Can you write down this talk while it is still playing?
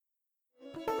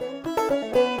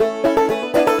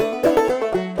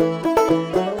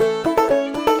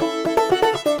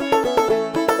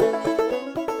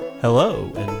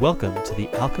Hello, and welcome to the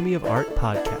Alchemy of Art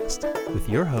podcast with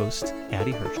your host,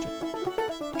 Addie Hurston.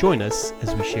 Join us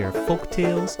as we share folk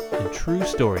tales and true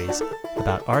stories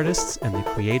about artists and the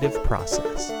creative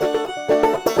process.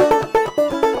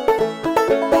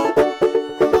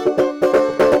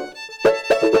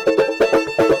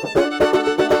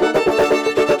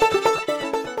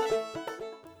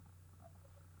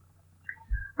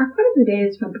 Our quote of the day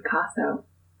is from Picasso.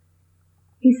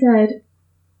 He said,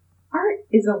 "Art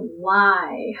is a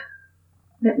lie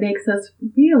that makes us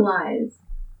realize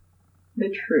the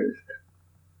truth."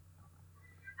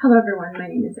 Hello everyone, my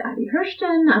name is Addie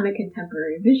Hurston. I'm a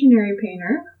contemporary visionary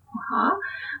painter,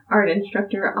 art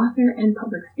instructor, author, and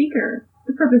public speaker.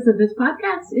 The purpose of this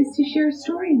podcast is to share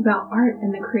stories about art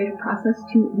and the creative process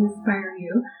to inspire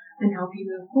you and help you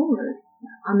move forward.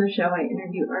 On the show, I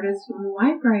interview artists from a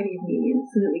wide variety of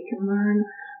mediums so that we can learn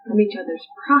from each other's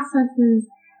processes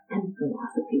and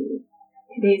philosophies.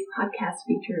 Today's podcast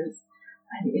features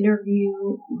an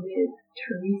interview with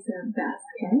Teresa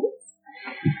Vazquez,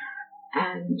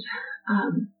 and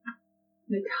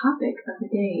the topic of the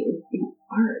day is the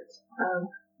art of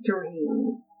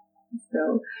dreaming.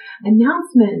 So,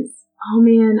 announcements. Oh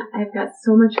man, I've got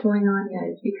so much going on,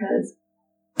 guys, because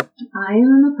I am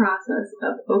in the process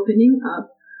of opening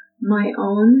up my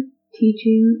own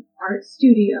teaching art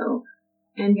studio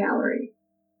and gallery.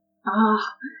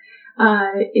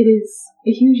 It is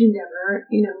a huge endeavor.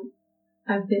 You know,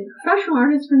 I've been a professional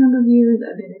artist for a number of years.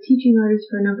 I've been a teaching artist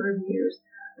for a number of years,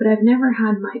 but I've never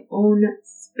had my own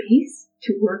space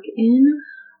to work in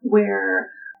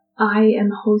where I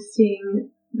am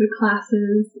hosting the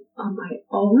classes on my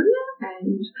own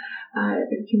and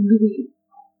can really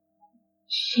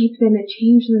shape them and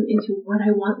change them into what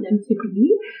I want them to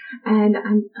be. And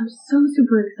I'm so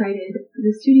super excited.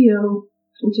 The studio,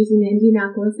 which is in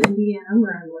Indianapolis, Indiana,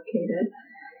 where I'm located,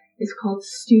 is called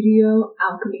Studio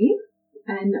Alchemy,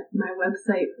 and my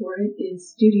website for it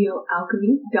is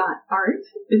studioalchemy.art.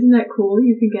 Isn't that cool?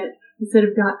 You can get, instead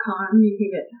of .com, you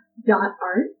can get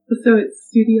 .art, so it's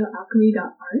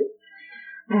studioalchemy.art.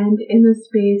 And in this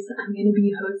space, I'm going to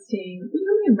be hosting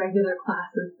my regular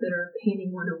classes that are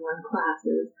painting 101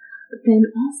 classes, but then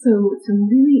also some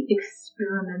really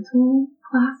experimental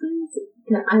classes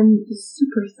that I'm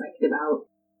super psyched about.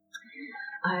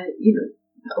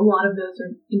 A lot of those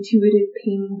are intuitive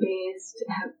painting based.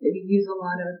 We use a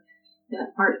lot of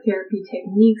the art therapy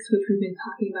techniques, which we've been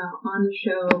talking about on the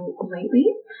show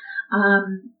lately.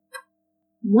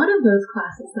 One of those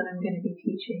classes that I'm going to be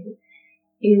teaching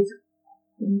is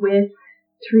with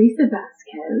Teresa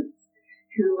Vazquez,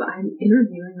 who I'm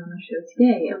interviewing on the show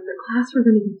today. And the class we're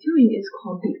going to be doing is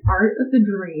called The Art of the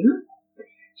Dream.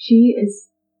 She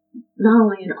is not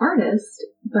only an artist,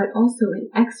 but also an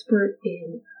expert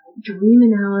in dream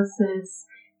analysis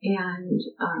and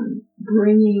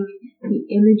bringing the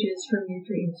images from your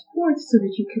dreams forth so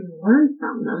that you can learn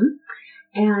from them.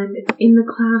 And in the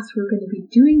class, we're going to be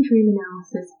doing dream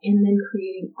analysis and then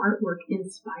creating artwork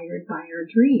inspired by our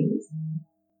dreams.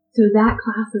 So that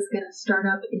class is going to start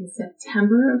up in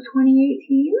September of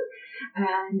 2018,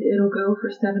 and it'll go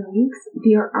for 7 weeks.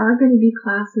 There are going to be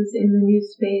classes in the new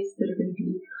space that are going to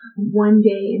be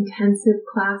one-day intensive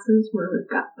classes where we've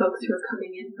got folks who are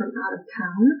coming in from out of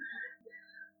town.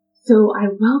 So I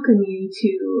welcome you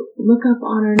to look up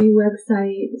on our new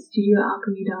website,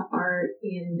 studioalchemy.art,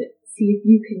 and see if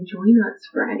you can join us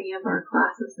for any of our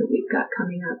classes that we've got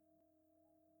coming up.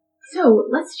 So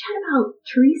let's chat about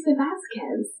Teresa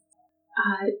Vazquez.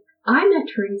 I met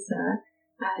Teresa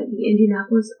at the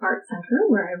Indianapolis Art Center,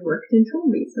 where I worked until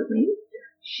recently.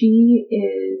 She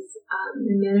is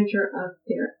the manager of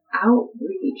their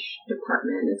outreach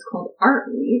department. It's called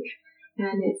Artreach,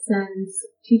 and it sends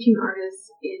teaching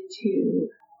artists into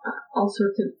all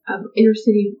sorts of inner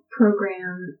city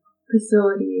program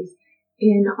facilities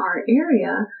in our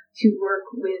area to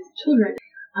work with children.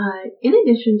 In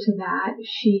addition to that,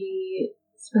 she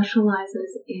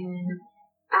specializes in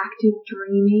active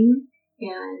dreaming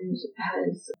and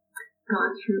has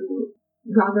gone through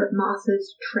Robert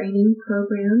Moss's training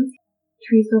programs.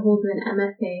 Teresa holds an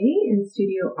MFA in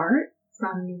studio art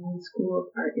from the School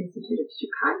of Art Institute of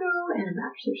Chicago and a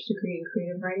bachelor's degree in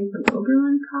creative writing from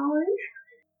Oberlin College.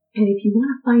 And if you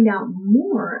want to find out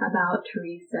more about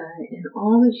Teresa and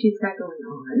all that she's got going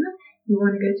on, you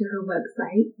want to go to her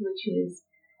website, which is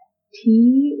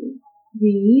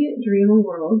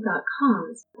tvdreamaworld.com.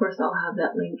 Of course, I'll have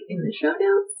that link in the show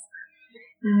notes.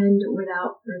 And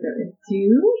without further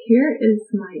ado, here is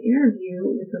my interview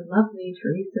with the lovely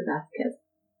Teresa Vazquez.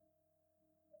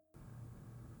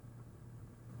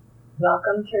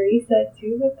 Welcome, Teresa,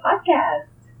 to the podcast.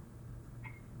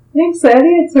 Thanks,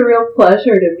 Eddie. It's a real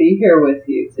pleasure to be here with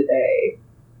you today.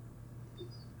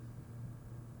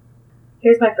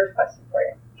 Here's my first question for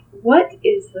you. What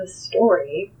is the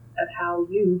story of how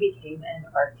you became an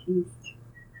artiste?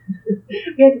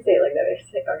 We have to say it like that. We have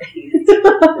to say artiste.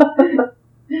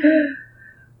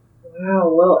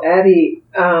 Wow. Well, Eddie,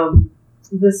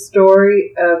 the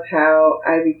story of how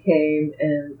I became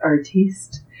an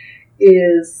artiste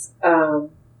is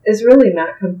really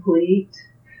not complete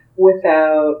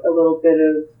without a little bit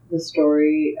of the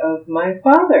story of my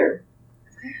father.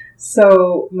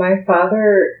 So my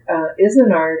father is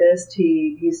an artist.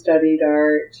 He studied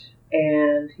art,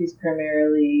 and he's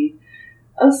primarily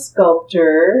a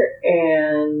sculptor,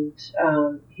 and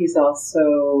he's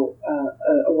also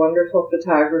a wonderful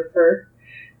photographer.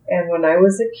 And when I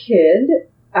was a kid,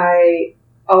 I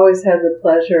always had the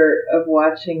pleasure of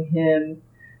watching him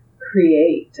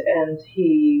create, and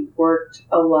he worked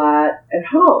a lot at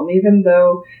home, even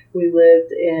though we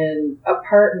lived in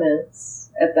apartments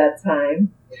at that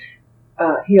time.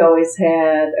 He always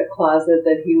had a closet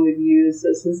that he would use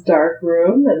as his dark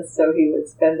room, and so he would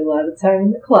spend a lot of time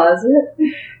in the closet.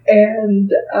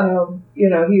 And,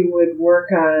 he would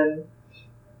work on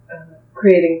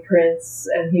creating prints,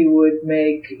 and he would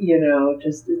make,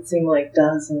 it seemed like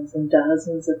dozens and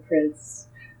dozens of prints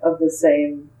of the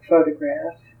same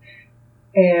photograph.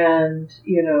 And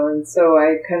so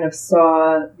I kind of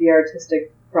saw the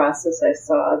artistic process. I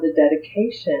saw the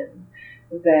dedication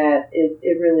that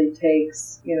it really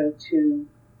takes, to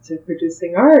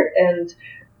producing art. And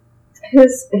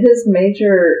his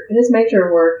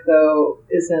major work, though,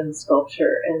 is in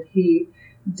sculpture, and he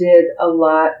did a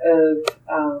lot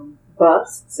of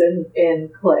busts in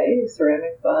clay,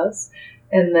 ceramic busts.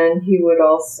 And then he would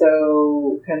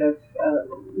also kind of,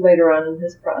 later on in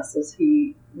his process,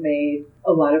 he made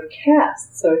a lot of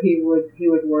casts. So he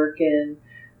would work in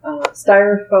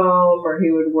styrofoam, or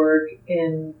he would work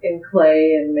in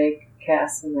clay and make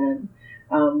casts, and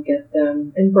then get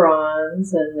them in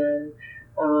bronze. And then,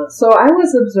 so I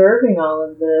was observing all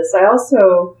of this. I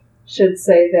also should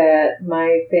say that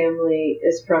my family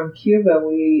is from Cuba.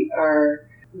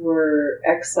 We're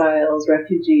exiles,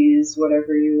 refugees,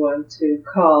 whatever you want to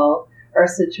call our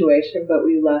situation, but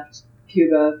we left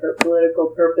Cuba for political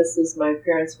purposes. My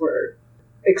parents were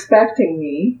expecting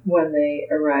me when they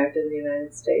arrived in the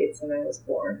United States, and I was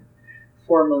born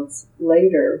 4 months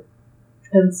later.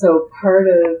 And so part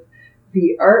of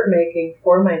the art making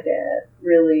for my dad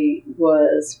really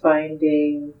was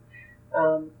finding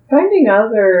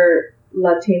other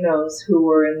Latinos who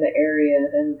were in the area,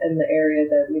 and the area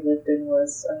that we lived in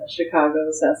was Chicago,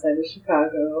 the south side of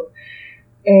Chicago.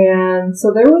 And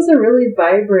so there was a really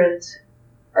vibrant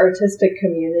artistic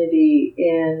community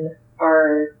in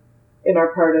our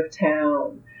part of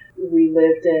town. We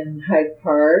lived in Hyde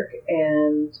Park,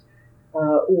 and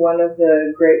one of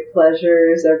the great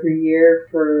pleasures every year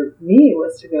for me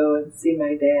was to go and see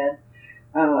my dad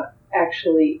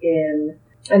actually in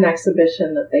an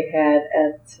exhibition that they had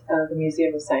at the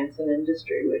Museum of Science and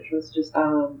Industry, which was just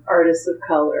artists of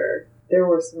color. There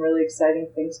were some really exciting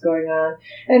things going on.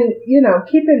 And,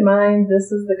 keep in mind,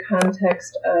 this is the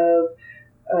context of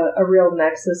a real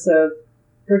nexus of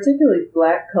particularly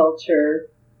Black culture.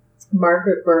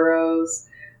 Margaret Burroughs,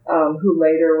 who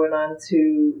later went on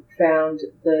to found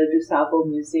the DuSable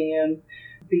Museum,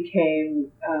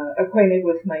 became acquainted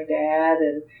with my dad,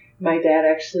 and my dad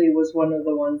actually was one of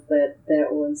the ones that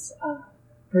was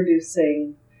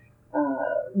producing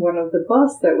one of the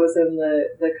busts that was in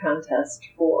the contest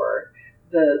for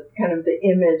the kind of the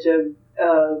image of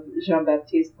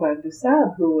Jean-Baptiste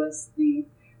Point-du-Sable, who was the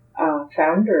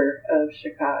founder of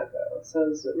Chicago. So it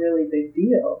was a really big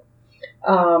deal.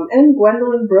 And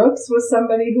Gwendolyn Brooks was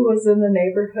somebody who was in the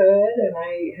neighborhood, and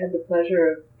I had the pleasure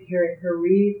of hearing her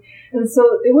read. And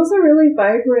so it was a really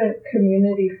vibrant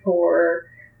community for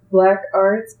Black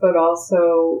arts, but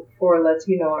also for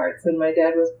Latino arts. And my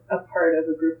dad was a part of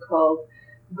a group called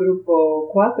Grupo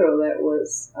Cuatro that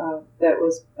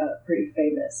was pretty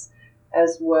famous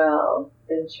as well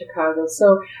in Chicago.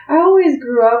 So I always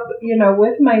grew up,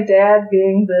 with my dad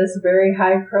being this very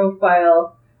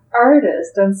high-profile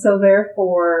artist, and so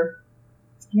therefore,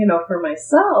 for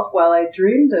myself, while I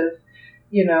dreamed of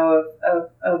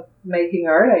making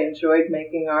art, I enjoyed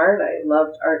making art. I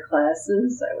loved art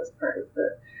classes. I was part of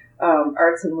the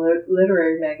Arts and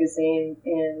Literary magazine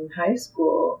in high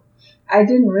school. I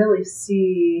didn't really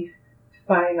see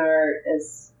fine art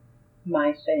as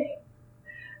my thing.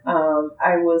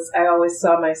 I always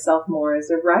saw myself more as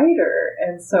a writer,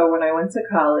 and so when I went to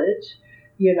college,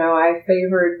 I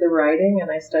favored the writing,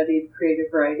 and I studied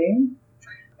creative writing.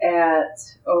 at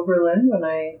Oberlin when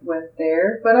I went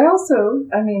there. But I also,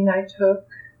 I took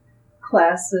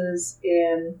classes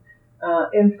in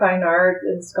fine art,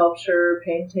 in sculpture,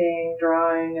 painting,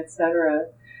 drawing, etc.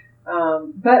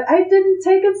 But I didn't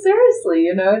take it seriously.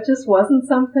 It just wasn't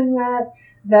something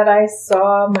that I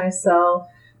saw myself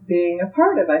being a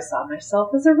part of. I saw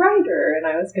myself as a writer, and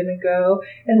I was going to go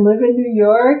and live in New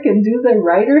York and do the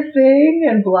writer thing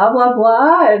and blah, blah,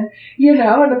 blah. And,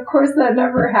 and of course that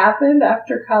never happened.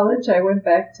 After college, I went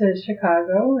back to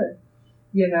Chicago and,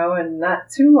 and not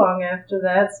too long after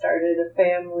that started a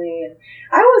family. And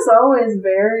I was always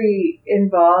very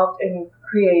involved in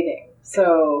creating.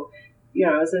 So,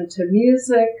 I was into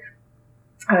music.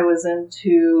 I was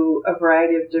into a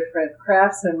variety of different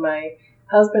crafts, and my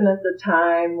husband at the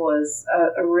time was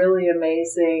a really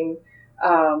amazing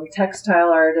textile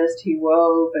artist. He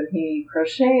wove and he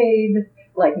crocheted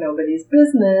like nobody's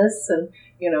business, and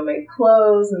made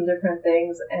clothes and different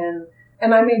things. And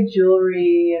I made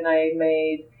jewelry, and I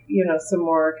made some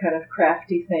more kind of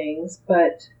crafty things.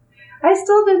 But I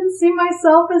still didn't see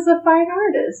myself as a fine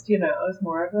artist. I was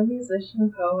more of a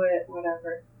musician, poet,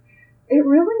 whatever. It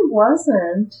really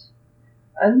wasn't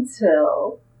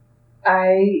until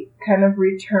I kind of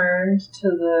returned to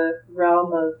the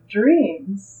realm of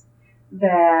dreams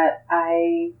that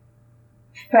I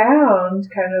found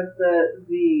kind of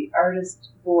the artist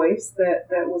voice that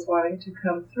was wanting to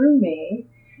come through me.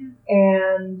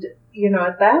 And,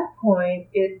 at that point,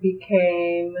 it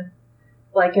became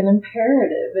like an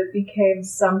imperative. It became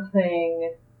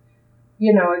something,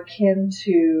 akin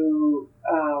to,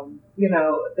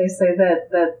 they say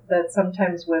that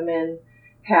sometimes women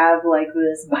have like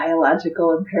this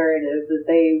biological imperative that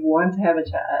they want to have a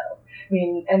child.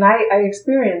 And I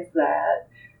experienced that.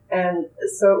 And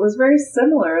so it was very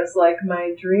similar. It's like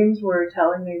my dreams were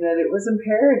telling me that it was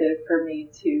imperative for me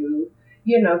to,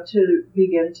 to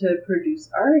begin to produce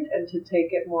art and to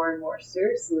take it more and more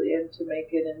seriously and to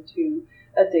make it into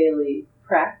a daily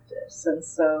practice. And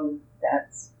so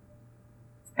that's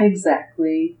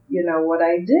exactly, what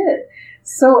I did.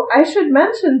 So I should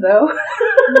mention, though,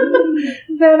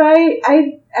 that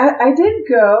I did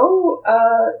go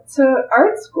to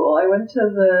art school. I went to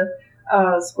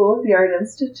the School of the Art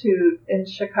Institute in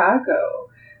Chicago,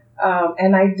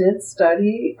 and I did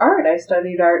study art. I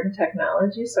studied art and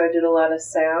technology, so I did a lot of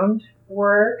sound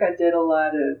work. I did a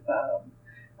lot of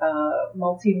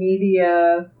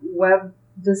multimedia, web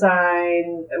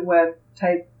design, web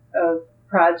type of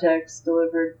projects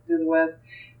delivered through the web,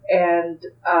 and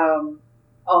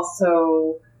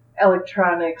also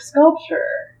electronic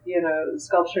sculpture,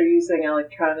 sculpture using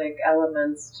electronic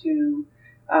elements to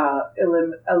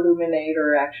illuminate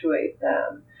or actuate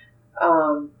them.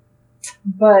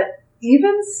 But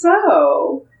even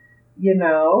so,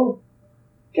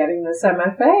 getting this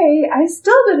MFA, I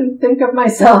still didn't think of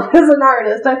myself as an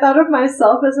artist. I thought of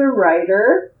myself as a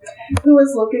writer who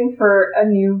was looking for a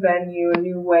new venue, a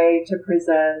new way to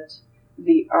present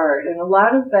the art. And a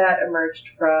lot of that emerged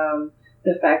from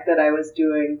the fact that I was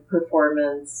doing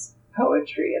performance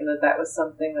poetry, and that was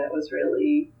something that was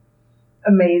really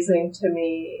amazing to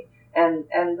me. And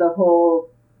the whole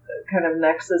kind of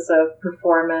nexus of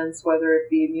performance, whether it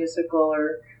be musical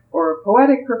or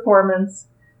poetic performance,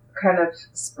 kind of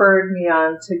spurred me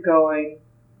on to going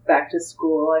back to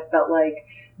school. I felt like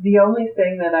the only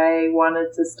thing that I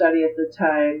wanted to study at the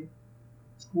time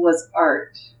was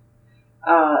art.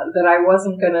 That I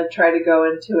wasn't going to try to go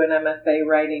into an MFA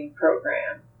writing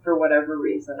program for whatever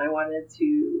reason. I wanted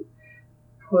to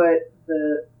put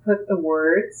the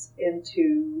words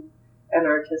into an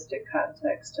artistic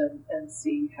context and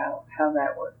see how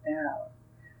that worked out.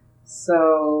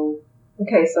 So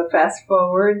fast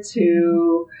forward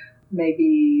to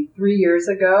maybe 3 years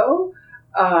ago,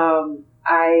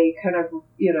 I kind of,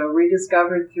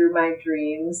 rediscovered through my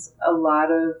dreams a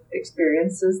lot of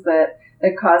experiences that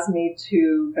caused me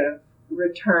to kind of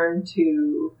return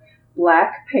to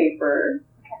black paper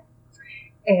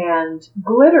and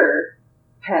glitter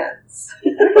pens.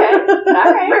 Okay.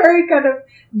 All right. Very kind of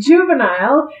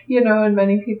juvenile, in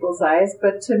many people's eyes,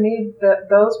 but to me,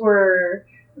 those were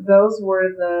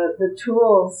the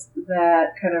tools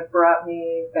that kind of brought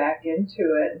me back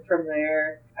into it. And from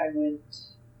there, I went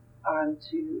on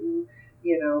to,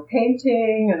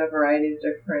 painting and a variety of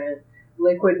different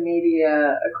liquid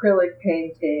media, acrylic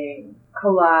painting,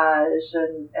 collage,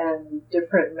 and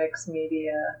different mixed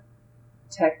media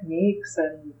techniques.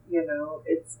 And,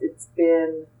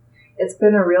 it's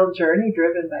been a real journey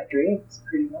driven by dreams,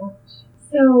 pretty much.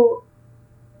 So,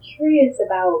 curious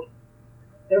about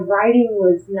the writing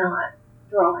was not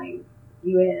drawing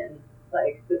you in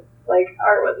like like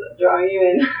art wasn't drawing you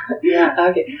in. Yeah.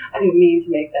 Okay, I didn't mean to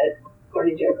make that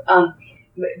corny joke.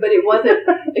 But it wasn't.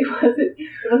 It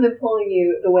wasn't pulling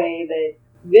you the way that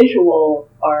visual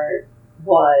art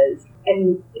was.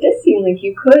 And it does seem like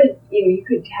you could, you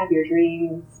could have your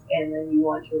dreams, and then you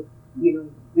want to,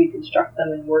 reconstruct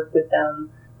them and work with them.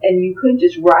 And you could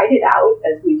just write it out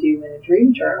as we do in a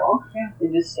dream journal,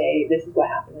 and just say, this is what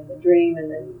happened in the dream, and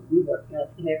then we work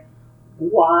out from there.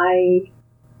 Why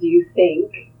do you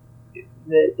think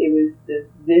that it was the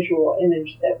visual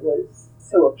image that was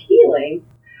so appealing?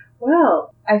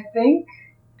 Well, I think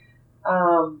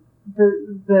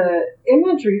the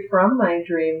imagery from my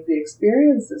dreams, the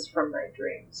experiences from my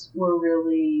dreams, were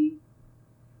really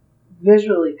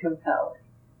visually compelling.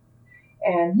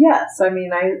 And yes, I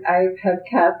mean, I have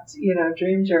kept,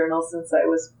 dream journals since I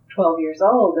was 12 years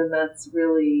old, and that's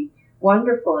really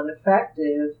wonderful and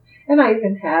effective. And I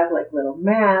even have like little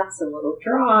maps and little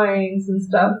drawings and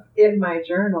stuff in my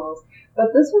journals.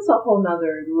 But this was a whole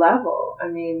nother level. I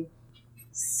mean,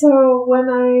 so when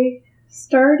I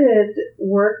started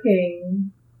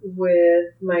working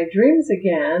with my dreams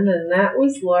again, and that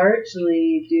was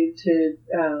largely due to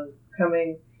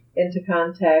coming into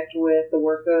contact with the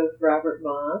work of Robert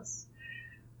Moss.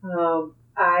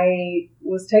 I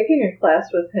was taking a class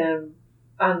with him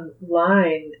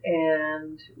online,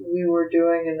 and we were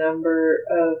doing a number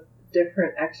of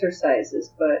different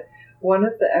exercises, but one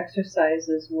of the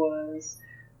exercises was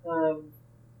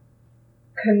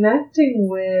connecting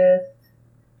with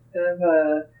kind of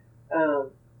a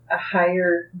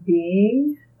higher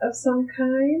being of some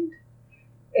kind.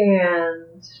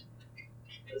 And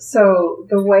so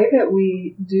the way that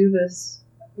we do this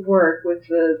work with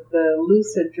the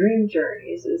lucid dream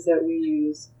journeys is that we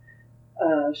use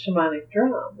a shamanic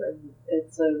drum, and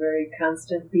it's a very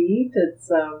constant beat. It's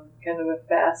kind of a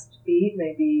fast beat,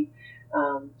 maybe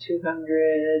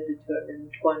 200 to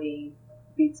 220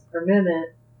 beats per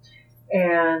minute.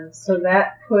 And so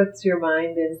that puts your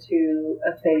mind into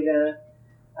a theta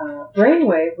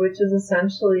brainwave, which is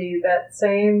essentially that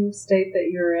same state that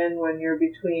you're in when you're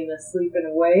between asleep and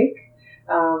awake,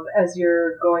 as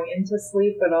you're going into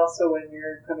sleep, but also when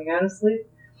you're coming out of sleep.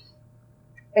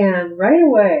 And right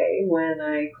away, when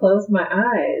I closed my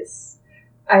eyes,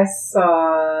 I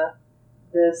saw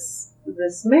this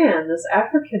man, this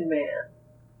African man.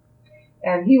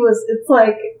 And it's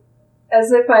like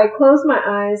as if I closed my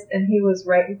eyes and he was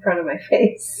right in front of my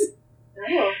face.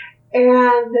 Oh.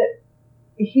 And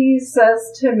he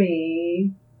says to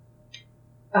me,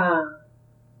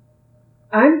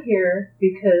 I'm here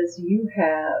because you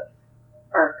have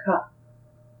our cup.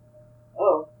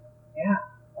 Oh. Yeah.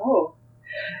 Oh.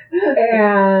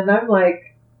 And I'm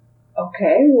like,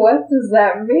 okay, what does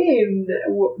that mean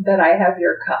that I have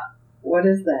your cup? What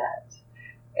is that?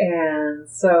 And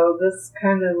so this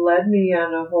kind of led me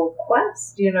on a whole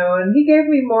quest, and he gave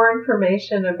me more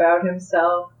information about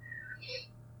himself.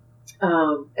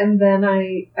 And then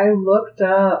I looked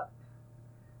up,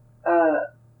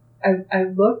 I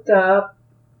looked up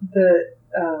the,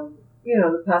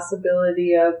 the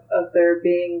possibility of there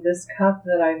being this cup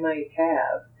that I might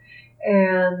have.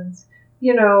 And,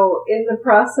 in the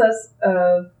process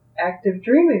of active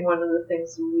dreaming, one of the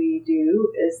things we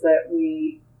do is that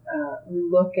we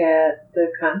look at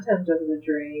the content of the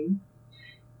dream,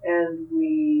 and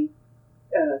we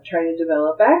try to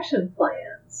develop action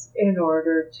plans in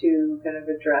order to kind of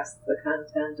address the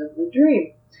content of the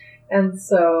dream. And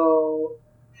so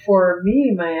for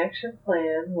me, my action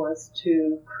plan was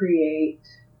to create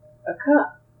a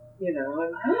cup, and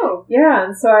yeah,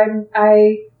 and so I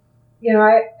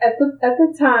at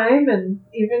the time, and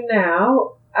even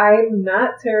now, I'm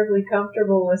not terribly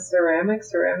comfortable with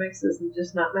ceramics. Ceramics is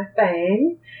just not my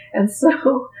thing. And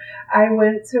so I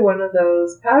went to one of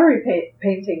those pottery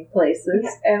painting places,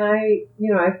 and I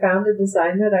found a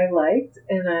design that I liked,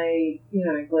 and I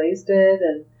glazed it,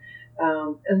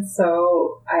 and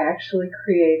so I actually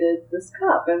created this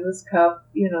cup, and this cup,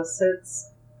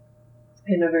 sits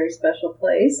in a very special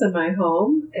place in my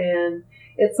home, and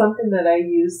it's something that I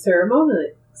use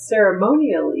ceremonially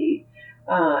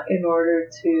in order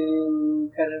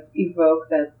to kind of evoke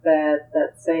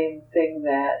that same thing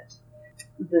that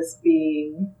this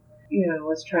being,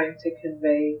 was trying to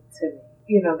convey to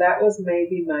me. That was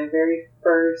maybe my very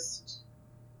first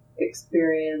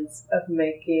experience of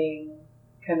making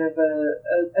kind of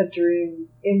a dream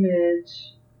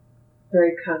image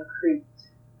very concrete.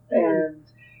 And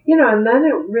and then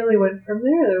it really went from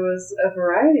there. There was a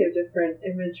variety of different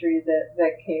imagery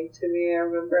that came to me. I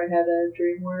remember I had a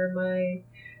dream where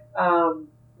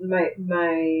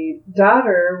my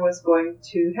daughter was going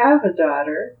to have a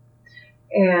daughter,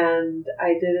 And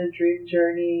I did a dream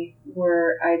journey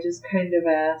where I just kind of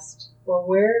asked, well,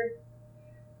 where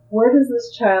does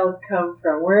this child come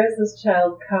from? Where is this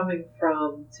child coming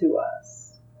from to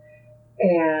us?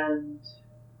 And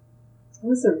it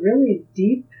was a really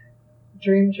deep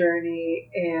dream journey,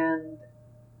 and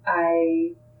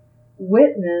I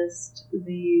witnessed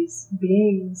these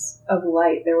beings of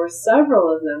light. There were several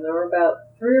of them. There were about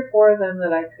 3 or 4 of them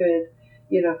that I could,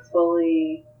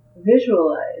 fully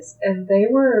visualize. And they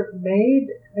were made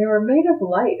of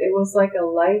light. It was like a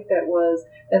light that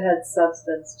had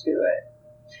substance to it.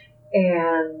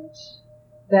 And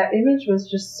that image was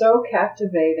just so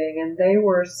captivating, and they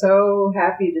were so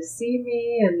happy to see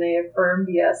me, and they affirmed,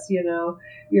 yes,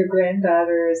 your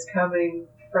granddaughter is coming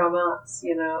from us,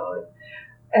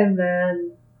 And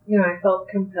then, I felt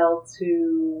compelled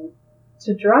to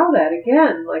draw that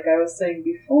again, like I was saying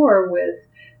before, with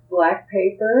black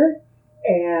paper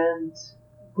and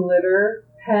glitter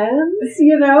pens,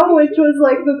 which was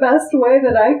like the best way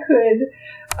that I could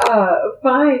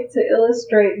find to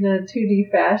illustrate in a 2D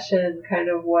fashion kind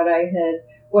of what I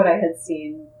had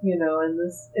seen, in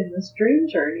this dream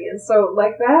journey. And so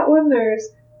like that one, there's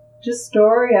just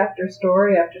story after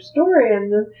story after story,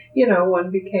 and then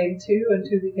 1 became 2, and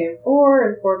 2 became 4,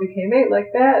 and 4 became 8,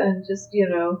 like that, and just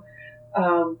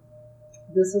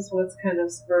this is what's kind of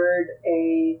spurred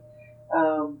a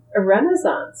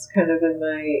renaissance kind of in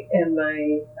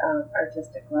my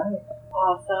artistic life.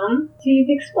 Awesome. So you've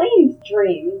explained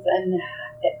dreams and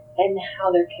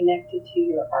how they're connected to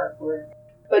your artwork.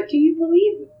 But do you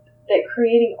believe that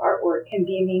creating artwork can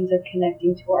be a means of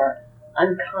connecting to our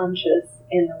unconscious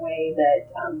in the way that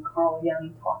Carl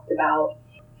Jung talked about?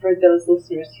 For those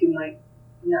listeners who might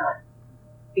not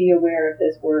be aware of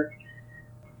his work,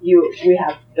 we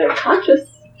have the conscious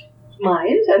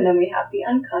mind, and then we have the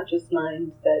unconscious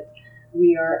mind that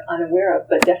we are unaware of,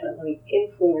 but definitely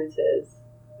influences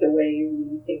the way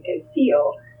we think and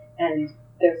feel. And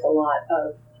there's a lot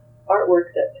of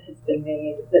artwork that has been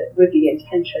made with the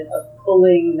intention of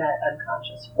pulling that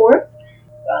unconscious forth.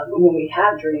 When we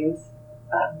have dreams,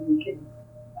 we can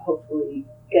hopefully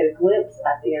get a glimpse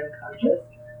at the unconscious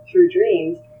through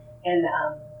dreams, and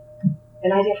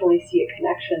I definitely see a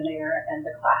connection there. And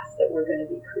the class that we're going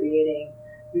to be creating,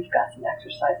 we've got some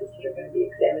exercises that are going to be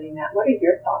examining that. What are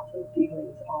your thoughts and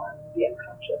feelings on the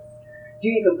unconscious? Do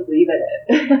you even believe in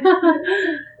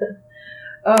it?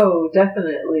 Oh,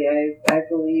 definitely. I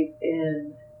believe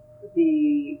in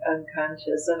the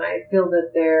unconscious, and I feel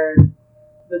that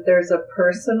there's a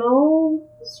personal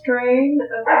strain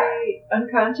of the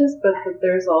unconscious, but that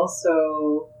there's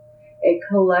also a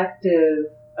collective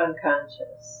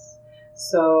unconscious.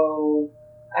 So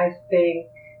I think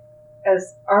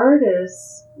as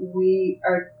artists, we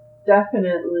are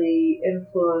definitely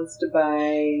influenced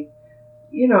by,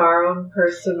 our own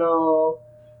personal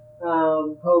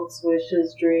hopes,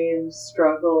 wishes, dreams,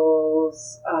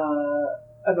 struggles,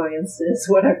 annoyances,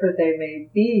 whatever they may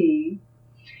be.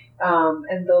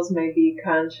 And those may be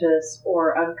conscious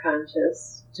or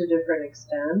unconscious to different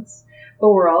extents. But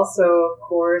we're also, of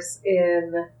course,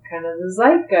 in kind of the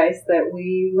zeitgeist that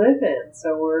we live in.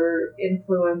 So we're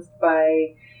influenced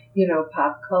by,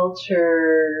 pop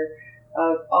culture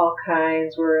of all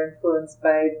kinds. We're influenced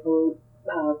by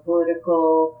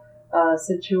political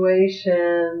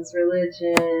situations,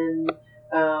 religion,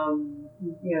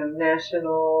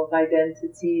 national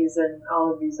identities, and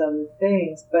all of these other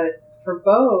things. But for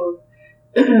both,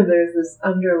 there's this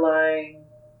underlying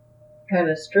kind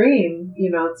of stream.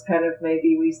 It's kind of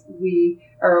maybe we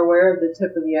are aware of the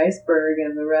tip of the iceberg,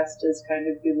 and the rest is kind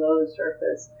of below the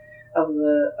surface of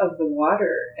the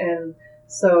water. And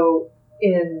so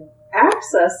in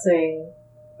accessing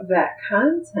that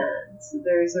content,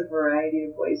 there's a variety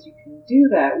of ways you can do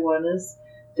that. One is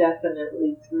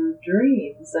definitely through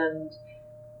dreams. And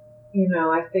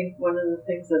I think one of the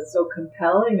things that's so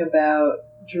compelling about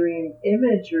dream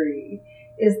imagery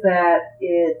is that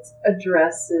it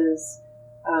addresses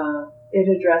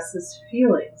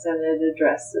feelings, and it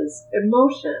addresses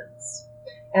emotions.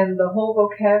 And the whole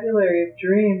vocabulary of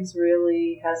dreams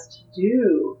really has to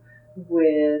do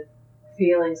with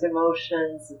feelings,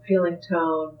 emotions, feeling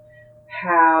tone,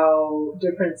 how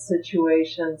different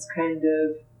situations kind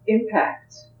of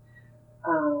impact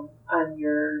on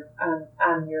your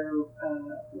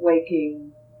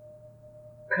waking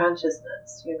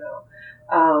consciousness.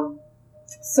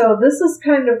 So this is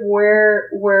kind of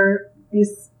where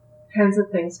these kinds of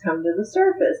things come to the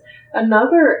surface.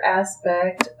 Another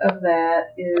aspect of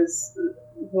that is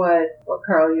what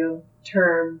Carl Jung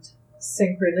termed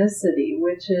synchronicity,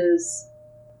 which is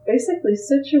basically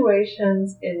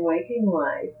situations in waking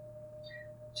life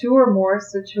two or more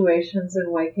situations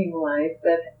in waking life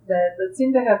that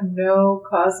seem to have no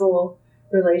causal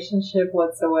relationship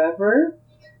whatsoever,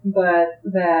 but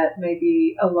that may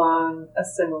be along a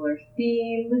similar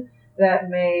theme, that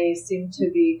may seem to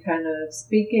be kind of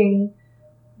speaking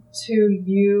to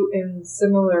you in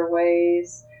similar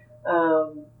ways,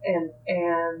 and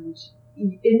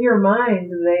in your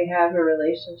mind they have a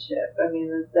relationship. I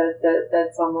mean,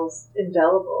 that's almost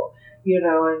indelible,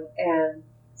 and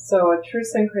so a true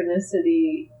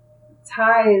synchronicity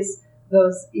ties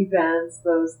those events,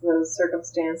 those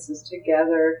circumstances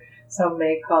together. Some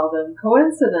may call them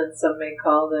coincidence, some may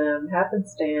call them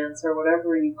happenstance, or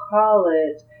whatever you call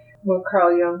it. What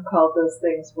Carl Jung called those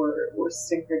things were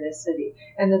synchronicity.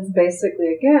 And it's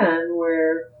basically, again,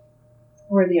 where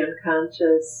the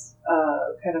unconscious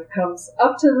kind of comes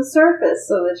up to the surface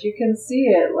so that you can see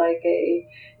it like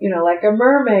a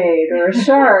mermaid or a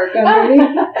shark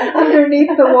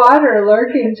underneath the water,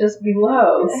 lurking just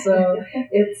below. So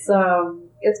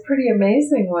it's pretty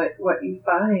amazing what you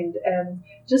find. And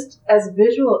just as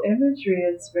visual imagery,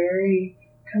 it's very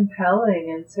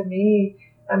compelling. And to me,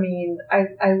 I mean,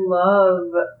 I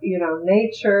love,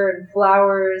 nature and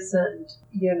flowers and,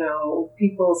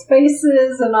 people's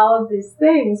faces and all of these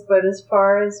things. But as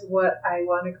far as what I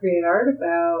want to create art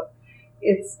about,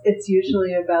 it's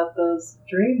usually about those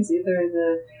dreams, either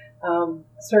the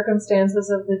circumstances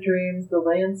of the dreams, the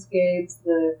landscapes,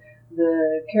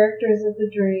 the characters of the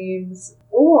dreams,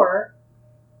 or,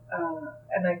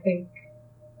 and I think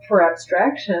for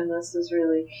abstraction, this is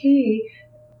really key,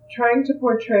 trying to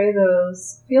portray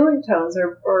those feeling tones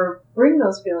or bring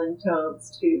those feeling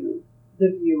tones to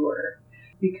the viewer,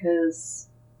 because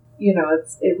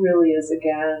it really is,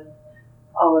 again,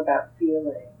 all about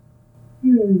feeling.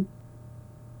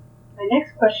 My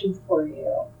next question for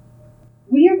you.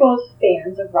 We are both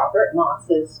fans of Robert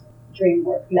Moss's dream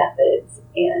work methods,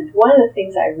 and one of the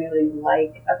things I really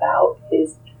like about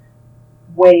his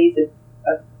ways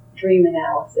of dream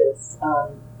analysis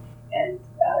and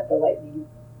the lightning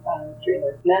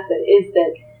dreamer method is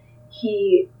that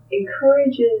he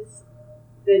encourages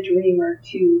the dreamer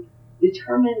to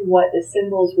determine what the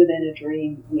symbols within a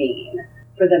dream mean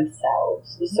for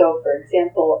themselves. So, for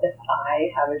example, if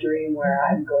I have a dream where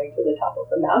I'm going to the top of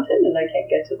the mountain and I can't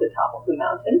get to the top of the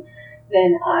mountain,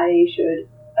 then I should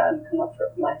come up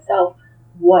for myself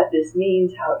what this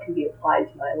means, how it can be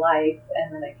applied to my life,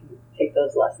 and then I can take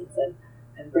those lessons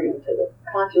and bring them to the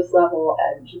conscious level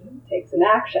and take some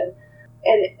action.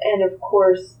 And of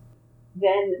course,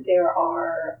 then there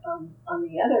are, on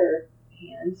the other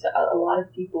hand, a lot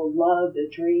of people love the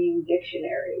dream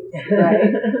dictionaries,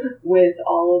 right? With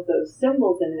all of those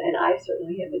symbols, and I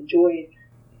certainly have enjoyed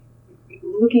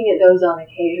looking at those on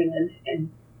occasion,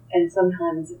 and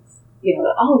sometimes it's,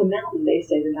 the mountain, they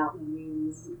say the mountain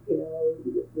means,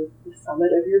 the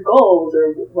summit of your goals,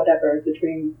 or whatever the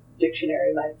dream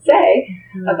dictionary might say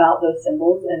about those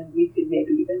symbols, and we could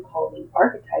maybe even call them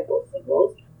archetypal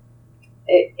symbols.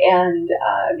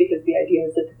 Because the idea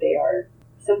is that they are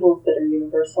symbols that are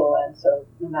universal, and so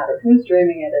no matter who's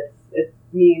dreaming it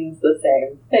means the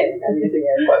same thing. I'm using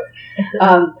air quotes.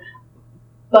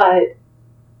 But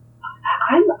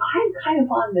I'm kind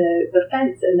of on the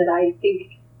fence in that I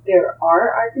think there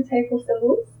are archetypal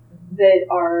symbols that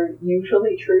are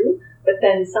usually true, but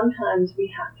then sometimes we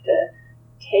have to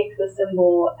take the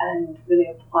symbol and really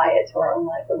apply it to our own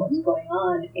life and what's going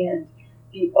on, and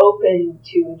be open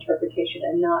to interpretation,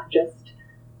 and not just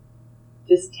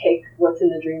take what's in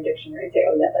the dream dictionary and say,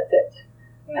 oh yeah, that's it,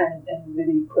 and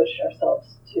really push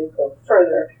ourselves to go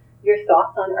further. Your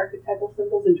thoughts on archetypal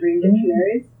symbols and dream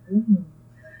dictionaries?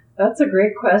 That's a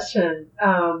great question.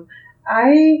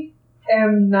 I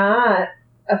am not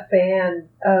a fan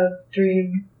of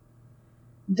dream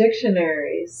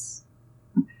dictionaries.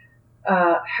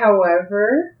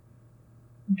 However,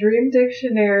 dream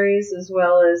dictionaries, as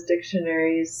well as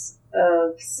dictionaries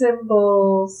of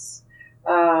symbols,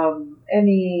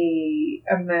 any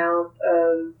amount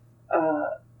of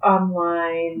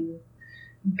online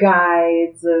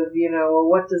guides of,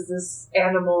 what does this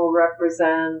animal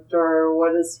represent, or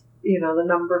what is, the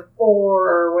number 4,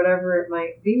 or whatever it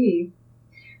might be,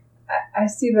 I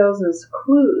see those as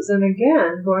clues. And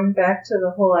again, going back to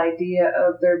the whole idea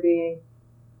of there being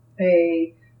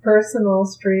a personal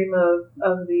stream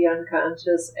of the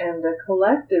unconscious and a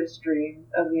collective stream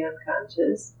of the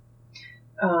unconscious,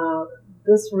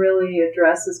 this really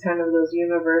addresses kind of those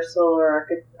universal or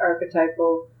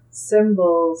archetypal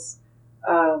symbols,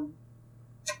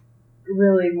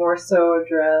 really more so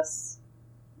address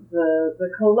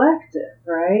the collective,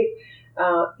 right?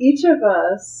 Each of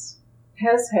us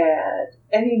has had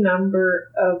any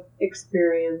number of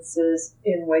experiences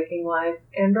in waking life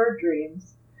and or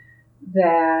dreams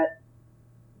that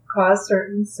cause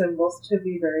certain symbols to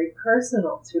be very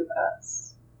personal to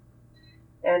us.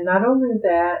 And not only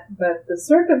that, but the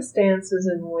circumstances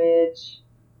in which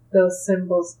those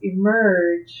symbols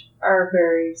emerge are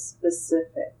very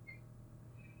specific.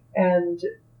 And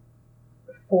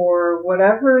for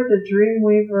whatever the dream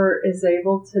weaver is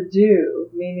able to do,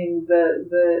 meaning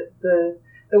the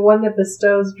one that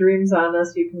bestows dreams on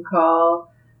us, you can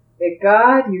call it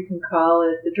God, you can call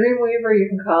it the dream weaver, you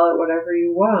can call it whatever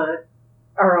you want,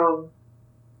 our own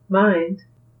mind,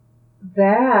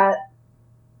 that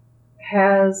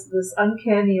has this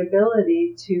uncanny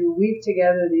ability to weave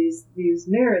together these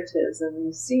narratives and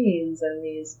these scenes and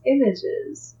these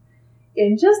images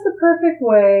in just the perfect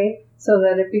way so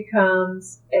that it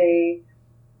becomes a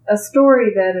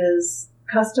story that is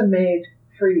custom made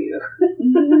for you.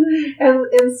 And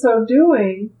in so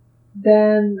doing,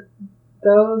 then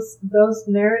those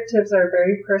narratives are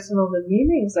very personal, the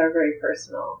meanings are very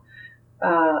personal.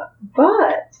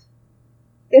 But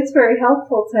it's very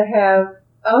helpful to have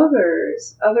other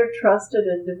trusted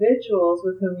individuals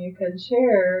with whom you can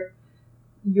share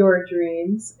your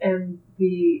dreams and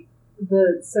the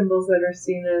symbols that are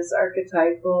seen as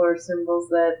archetypal or symbols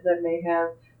that may have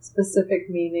specific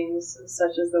meanings,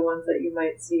 such as the ones that you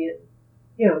might see in,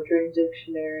 dream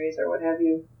dictionaries or what have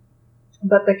you,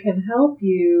 but that can help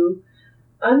you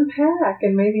unpack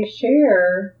and maybe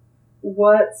share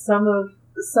what some of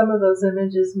those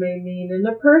images may mean in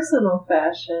a personal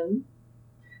fashion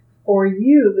for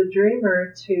you, the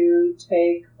dreamer, to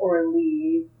take or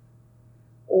leave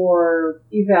or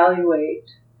evaluate,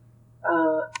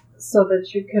 so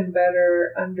that you can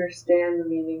better understand the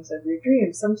meanings of your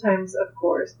dreams. Sometimes, of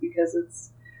course, because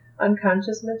it's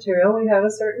unconscious material, we have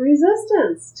a certain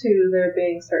resistance to there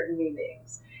being certain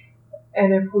meanings.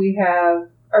 And if we have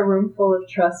a room full of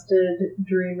trusted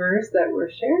dreamers that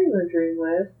we're sharing the dream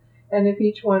with, and if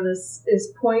each one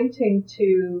is pointing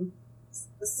to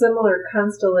similar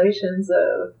constellations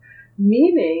of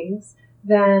meanings,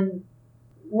 then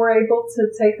we're able to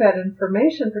take that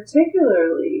information,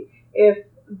 particularly if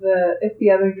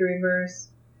the other dreamers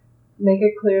make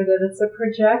it clear that it's a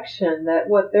projection, that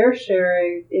what they're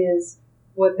sharing is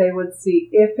what they would see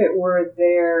if it were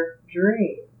their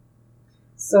dream.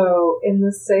 So in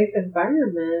this safe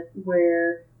environment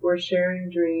where we're sharing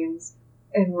dreams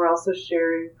and we're also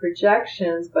sharing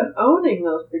projections, but owning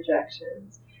those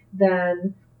projections,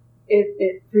 then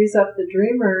it frees up the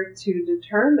dreamer to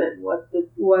determine what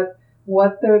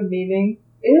the meaning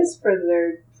is for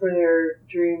their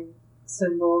dream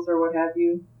symbols or what have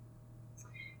you.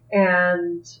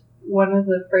 And one of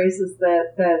the phrases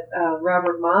that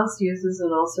Robert Moss uses,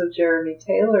 and also Jeremy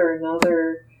Taylor,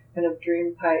 another kind of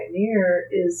dream pioneer,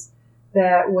 is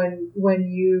that when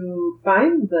you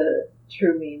find the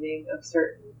true meaning of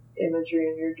certain imagery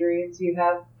in your dreams, you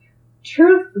have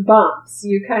truth bumps.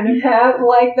 You kind of have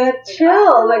like that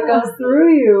chill that goes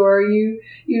through you, or you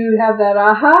have that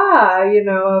aha,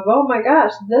 of, oh my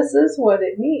gosh, this is what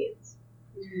it means.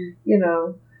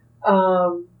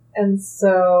 And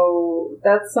so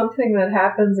that's something that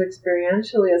happens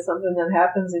experientially. It's something that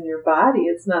happens in your body.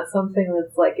 It's not something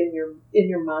that's like in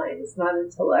your mind. It's not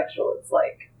intellectual. It's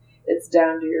like it's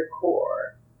down to your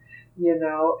core, and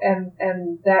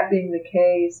that being the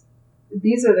case,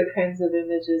 these are the kinds of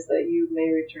images that you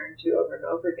may return to over and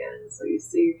over again. So you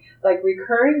see like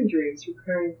recurring dreams,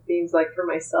 recurring themes. Like for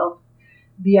myself,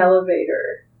 the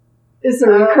elevator is a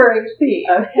recurring theme.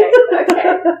 Okay.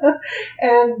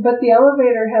 But the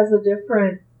elevator has a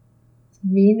different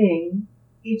meaning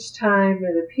each time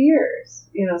it appears.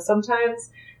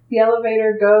 Sometimes the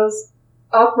elevator goes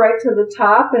up right to the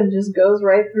top and just goes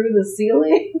right through the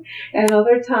ceiling. And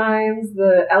other times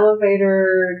the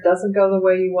elevator doesn't go the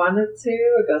way you want it to.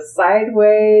 It goes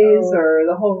sideways, or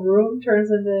the whole room turns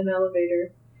into an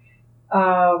elevator.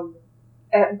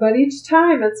 But each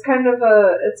time it's kind of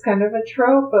a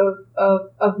trope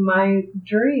of my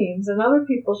dreams, and other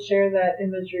people share that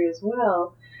imagery as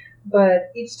well.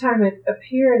 But each time it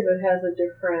appears, it has a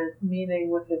different meaning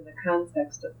within the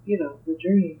context of the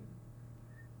dream.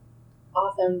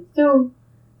 Awesome. So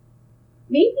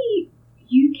maybe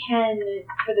you can,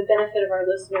 for the benefit of our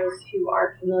listeners who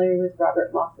aren't familiar with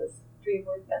Robert Moss's dream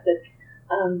work method,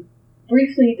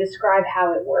 briefly describe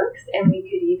how it works, and we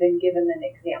could even give them an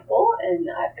example. And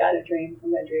I've got a dream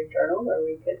from my dream journal where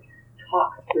we could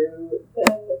talk through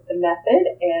the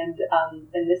method. And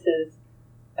this is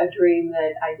a dream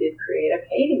that I did create a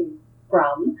painting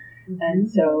from. Mm-hmm.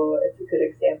 And so it's a good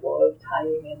example of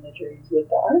tying in the dreams with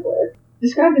the artwork.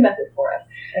 Describe the method for us,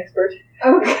 expert.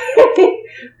 Okay.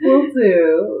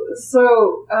 do.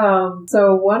 So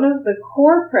one of the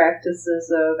core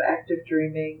practices of active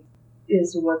dreaming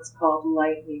is what's called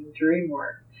lightning dream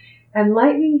work. And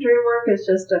lightning dream work is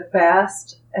just a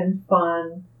fast and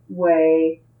fun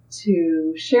way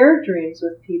to share dreams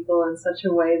with people in such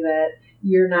a way that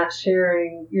you're not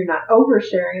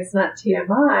oversharing, it's not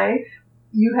TMI,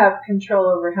 you have control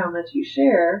over how much you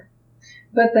share,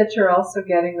 but that you're also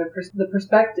getting the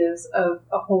perspectives of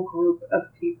a whole group of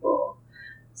people.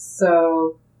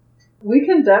 So we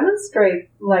can demonstrate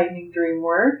lightning dream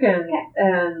work,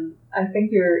 and I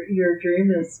think your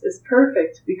dream is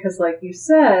perfect because, like you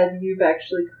said, you've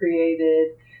actually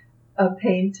created a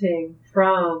painting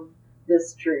from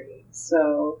this dream.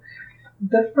 So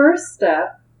the first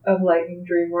step of lightning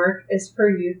dream work is for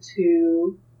you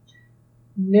to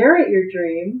narrate your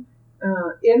dream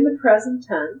in the present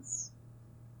tense,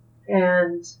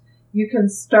 and you can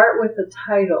start with the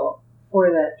title for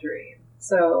that dream.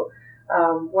 So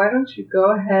why don't you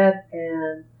go ahead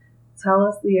and tell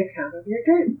us the account of your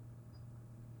dream?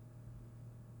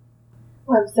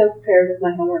 Well, I'm so prepared with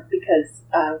my homework because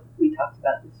we talked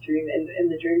about this dream in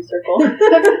the dream circle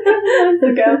months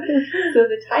ago. So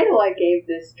the title I gave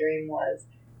this dream was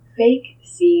Fake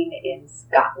Scene in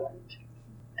Scotland.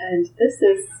 And this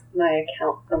is my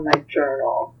account from my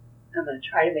journal. I'm going to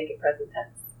try to make it present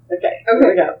tense. Okay, here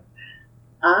we go.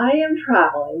 I am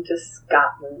traveling to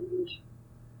Scotland.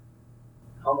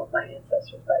 Home of my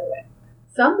ancestors, by the way.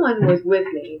 Someone was with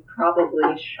me,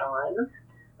 probably Sean,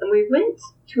 and we went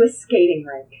to a skating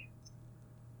rink.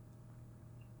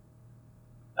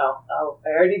 Oh, I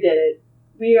already did it.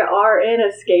 We are in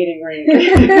a skating rink.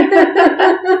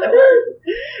 So,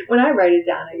 when I write it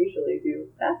down, I usually do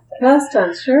past tense. Past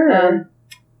tense, sure.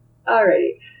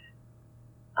 Alrighty.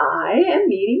 I am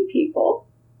meeting people.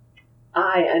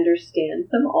 I understand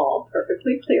them all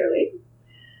perfectly clearly.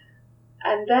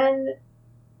 And then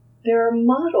there are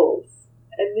models.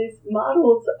 And these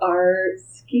models are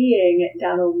skiing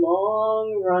down a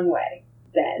long runway.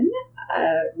 Then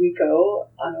we go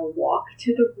on a walk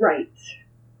to the right.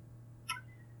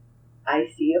 I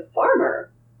see a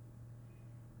farmer.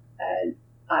 And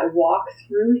I walk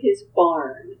through his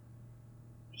barn.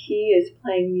 He is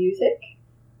playing music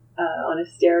on a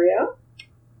stereo,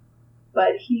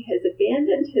 but he has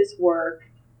abandoned his work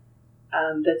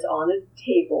that's on a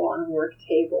work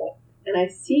table, and I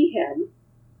see him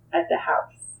at the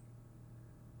house.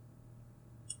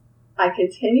 I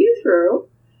continue through,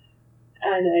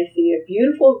 and I see a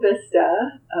beautiful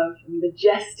vista of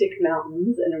majestic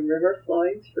mountains and a river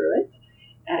flowing through it.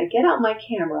 And I get out my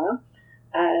camera,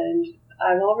 and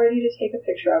I'm all ready to take a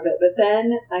picture of it, but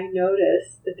then I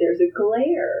notice that there's a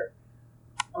glare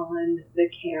on the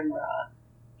camera.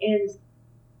 And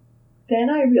then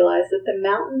I realize that the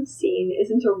mountain scene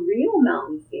isn't a real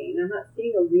mountain scene. I'm not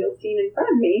seeing a real scene in front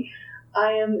of me.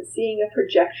 I am seeing a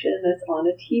projection that's on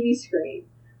a TV screen.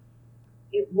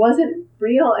 It wasn't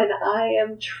real, and I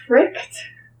am tricked.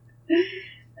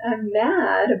 I'm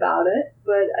mad about it,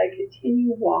 but I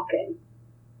continue walking.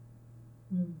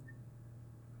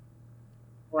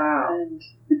 Wow. And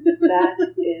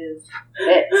that is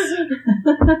it.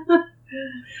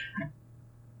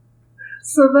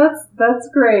 So that's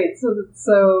great. So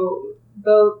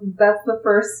that's the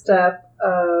first step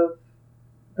of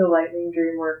the lightning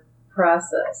dream work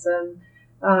process, and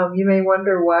you may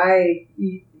wonder why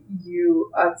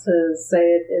you ought to say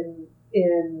it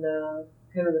in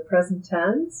kind of the present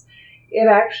tense. It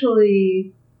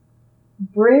actually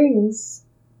brings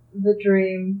the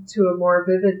dream to a more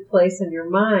vivid place in your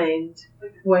mind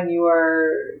when you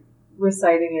are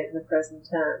reciting it in the present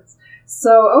tense.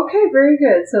 So, okay, very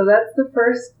good. So that's the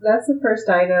first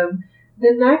item.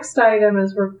 The next item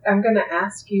is I'm going to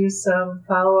ask you some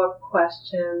follow-up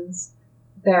questions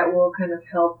that will kind of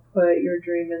help put your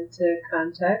dream into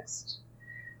context.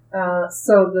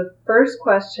 So the first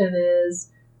question is,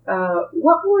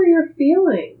 what were your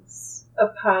feelings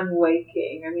upon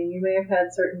waking? I mean, you may have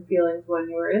had certain feelings when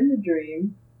you were in the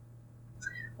dream.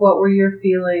 What were your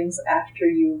feelings after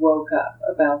you woke up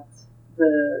about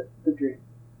the dream?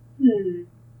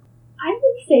 I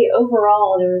would say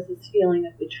overall there was this feeling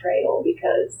of betrayal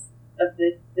because of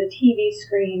the TV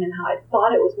screen and how I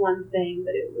thought it was one thing,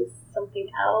 but it was something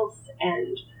else,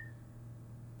 and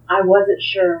I wasn't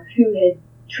sure who had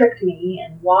tricked me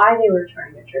and why they were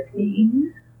trying to trick me.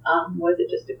 Mm-hmm. Was it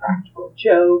just a practical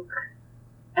joke?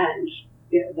 And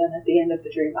then at the end of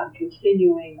the dream, I'm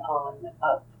continuing on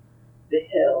up the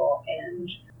hill, and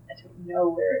I don't know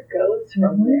where it goes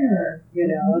from there.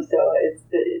 So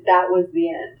that was the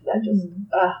end. That just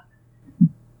I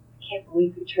can't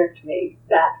believe you tricked me.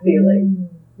 That feeling.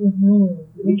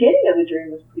 The beginning of the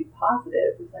dream was pretty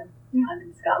positive. I'm I'm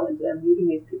in Scotland and I'm meeting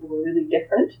these people who are really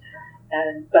different,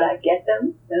 but I get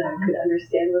them and I could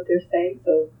understand what they're saying.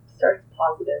 So it starts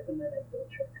positive and then I feel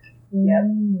tricked. Yep.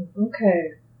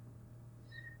 Okay.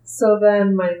 So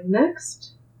then my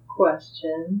next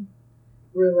question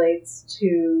relates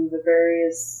to the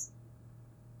various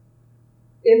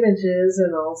images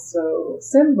and also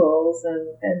symbols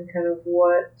and kind of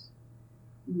what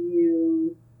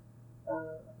you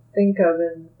think of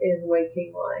in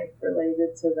waking life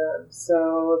related to them.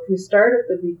 So if we start at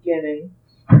the beginning,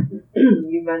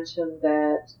 you mentioned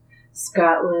that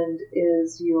Scotland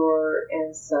is your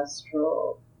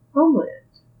ancestral homeland.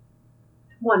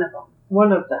 One of them.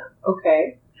 One of them.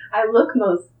 Okay. I look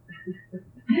most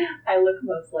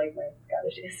like my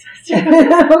Scottish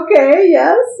ancestors. Okay.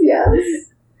 Yes.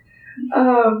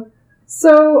 So,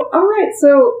 all right.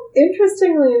 So,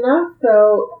 interestingly enough,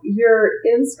 though, you're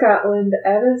in Scotland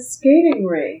at a skating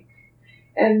rink.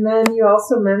 And then you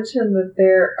also mentioned that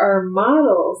there are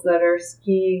models that are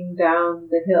skiing down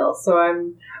the hill. So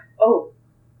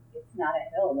It's not a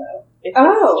hill, though. It's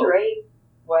a straight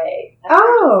way.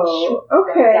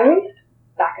 Okay.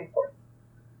 Back and forth.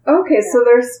 Okay, yeah. So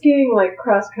they're skiing like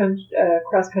cross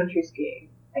country skiing.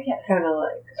 I guess. Kind of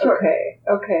like. Sure.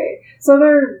 Okay. So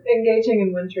they're engaging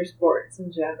in winter sports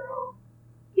in general.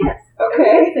 Yes.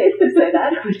 Okay. Safe to say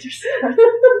that. Winter sports.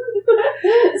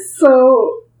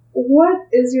 So, what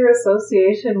is your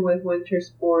association with winter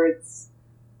sports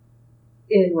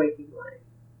in waking life?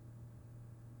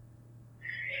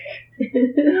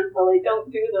 Well, I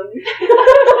don't do them.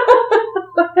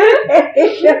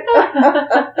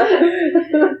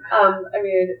 I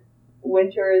mean,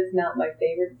 winter is not my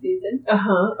favorite season.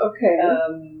 Okay.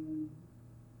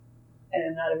 And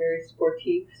I'm not a very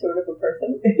sportive sort of a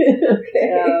person.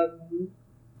 Okay.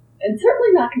 And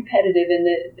certainly not competitive in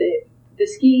the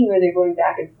skiing where they're going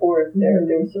back and forth. There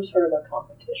was some sort of a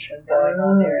competition going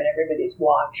on there, and everybody's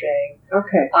watching.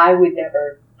 Okay. I would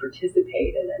never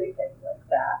participate in anything like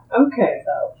that. Okay.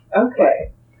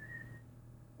 Okay.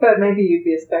 But maybe you'd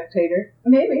be a spectator.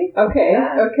 Maybe. Okay.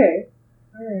 Yeah. Okay.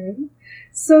 All right.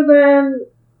 So then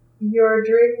your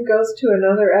dream goes to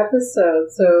another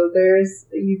episode. So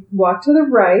you walk to the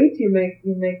right. You make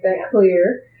that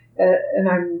clear. And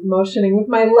I'm motioning with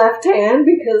my left hand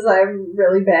because I'm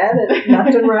really bad at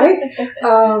left and right.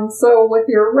 So with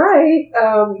your right,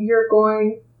 you're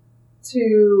going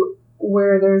to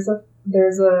where there's a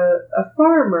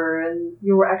farmer, and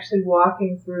you were actually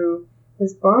walking through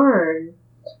his barn,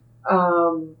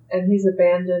 and he's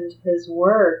abandoned his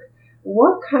work.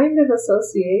 What kind of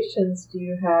associations do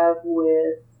you have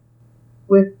with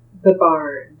the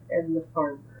barn and the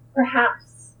farmer?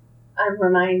 Perhaps I'm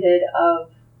reminded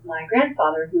of my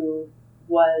grandfather, who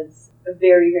was a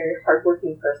very, very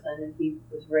hardworking person, and he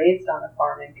was raised on a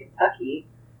farm in Kentucky,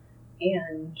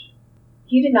 and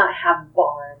he did not have a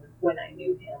barn when I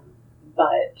knew him,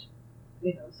 but,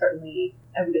 certainly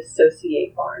I would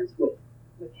associate barns with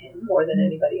him more than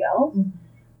anybody else. Mm-hmm.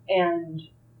 And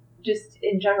just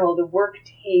in general, the work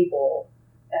table,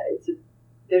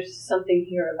 there's something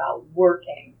here about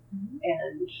working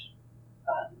and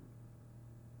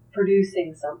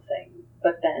producing something,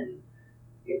 but then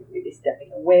maybe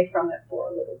stepping away from it for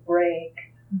a little break.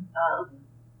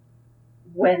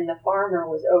 When the farmer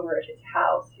was over at his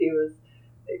house, he was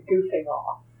goofing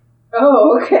off.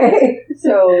 Oh, okay.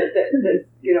 So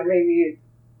maybe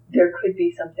there could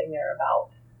be something there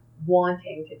about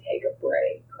wanting to take a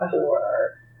break,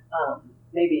 or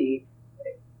maybe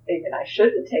I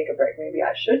shouldn't take a break. Maybe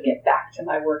I should get back to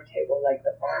my work table like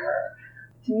the farmer.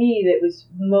 To me, that was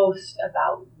most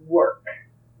about work.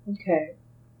 Okay,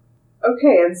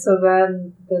 and so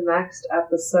then the next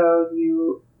episode,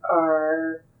 you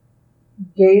are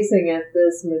gazing at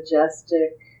this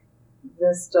majestic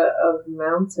vista of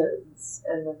mountains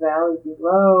and the valley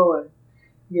below, and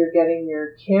you're getting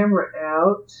your camera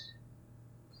out,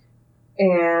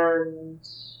 and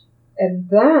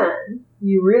then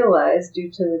you realize, due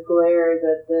to the glare,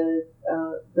 that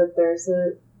there's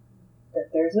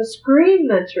a screen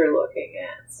that you're looking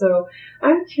at. So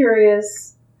I'm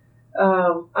curious,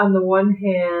 on the one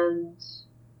hand,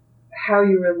 how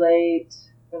you relate,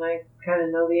 and I kind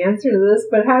of know the answer to this,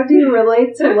 but how do you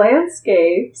relate to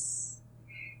landscapes,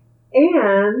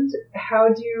 and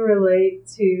how do you relate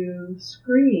to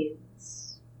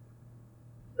screens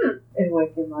in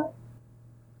waking life?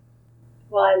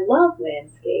 Well, I love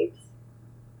landscapes.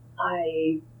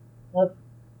 I love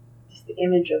just the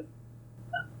image of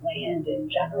land in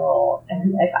general,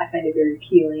 and I find it very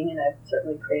appealing, and I've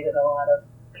certainly created a lot of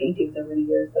paintings over the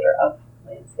years that are of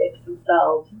landscapes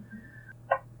themselves.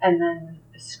 And then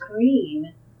a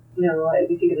screen, If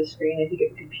you think of a screen, I think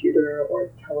of a computer or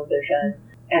television,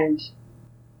 and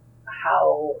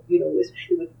how,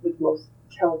 especially with most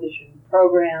television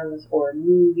programs or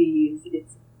movies,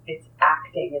 it's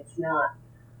acting, it's not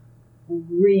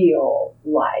real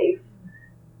life.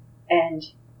 And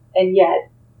yet,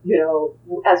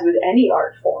 as with any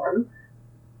art form,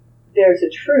 there's a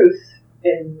truth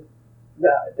in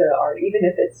the art, even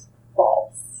if it's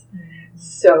false. Mm-hmm.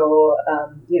 So,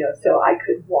 so I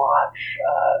could watch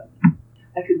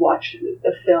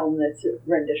a film that's a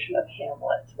rendition of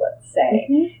Hamlet, let's say,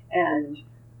 mm-hmm. and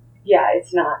yeah,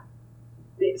 it's not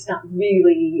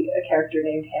really a character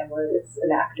named Hamlet. It's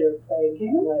an actor playing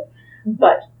mm-hmm. Hamlet,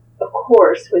 but of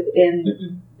course, within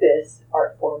mm-hmm. this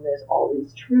art form, there's all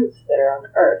these truths that are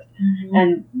unearthed, mm-hmm.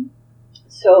 and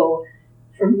so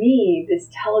for me, this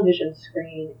television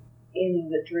screen in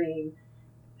the dream,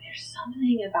 there's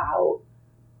something about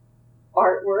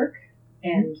artwork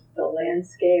and the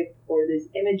landscape or these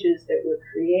images that we're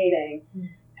creating, mm-hmm.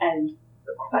 and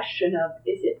the question of,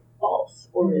 is it false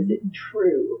or mm-hmm. is it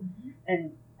true? Mm-hmm.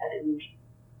 And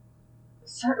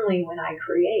certainly when I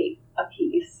create a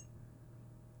piece,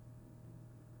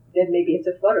 then maybe it's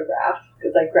a photograph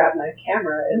because I grab my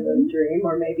camera in mm-hmm. the dream,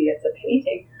 or maybe it's a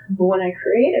painting. But when I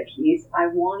create a piece, I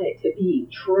want it to be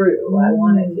true. Mm-hmm. I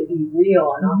want it to be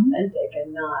real and mm-hmm. authentic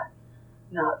and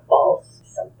not false,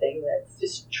 something that's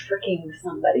just tricking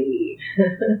somebody.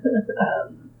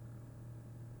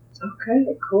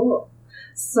 Okay, cool.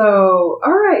 So,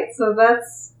 all right, so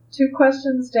that's 2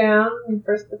 questions down.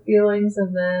 First the feelings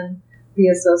and then the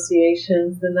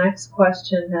associations. The next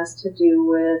question has to do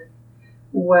with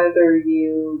whether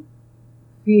you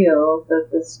feel that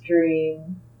this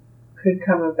dream could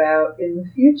come about in the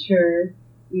future,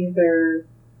 either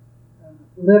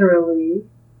literally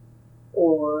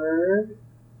or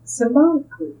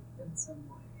symbolically in some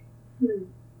way.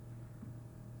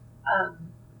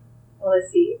 Well,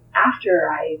 let's see. After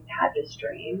I had this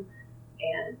dream,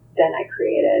 and then I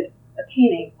created a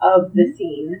painting of the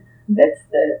scene that's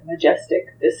the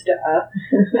majestic vista,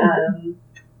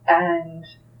 and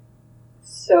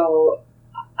so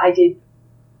I did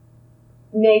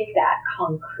make that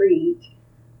concrete.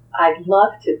 I'd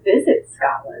love to visit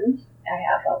Scotland. I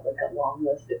have a long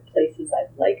list of places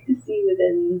I'd like to see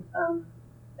within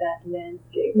that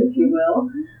landscape, if you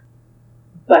will.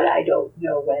 But I don't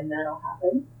know when that'll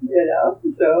happen,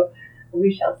 so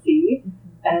we shall see.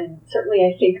 And certainly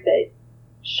I think that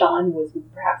Sean was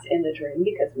perhaps in the dream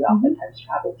because we oftentimes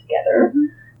travel together.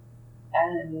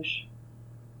 And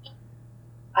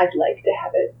I'd like to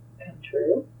have it come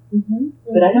true,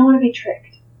 but I don't want to be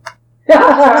tricked.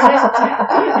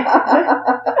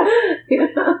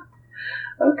 Yeah.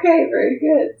 Okay, very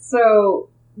good. So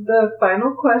the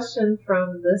final question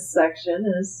from this section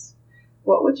is,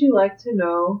 what would you like to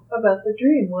know about the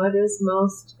dream? What is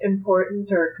most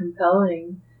important or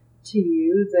compelling to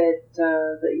you that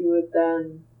you would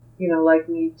then, like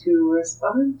me to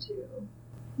respond to?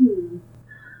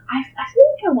 I feel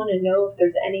like I want to know if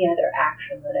there's any other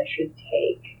action that I should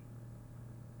take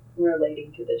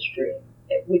relating to this dream,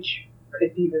 which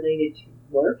could be related to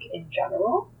work in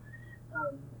general,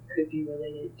 could be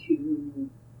related to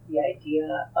the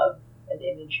idea of an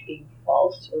image being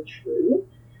false or true,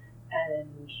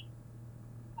 and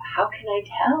how can I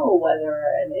tell whether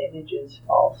an image is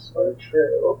false or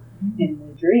true? In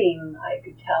the dream, I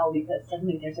could tell because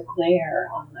suddenly there's a glare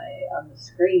on the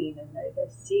screen and I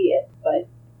see it, but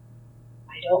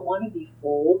I don't want to be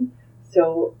fooled.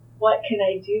 So what can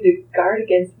I do to guard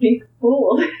against being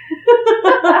fooled?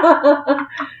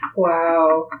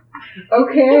 Wow.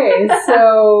 Okay,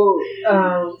 so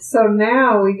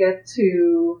now we get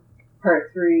to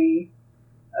part 3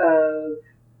 of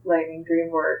Lightning Dream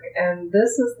Work, and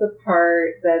this is the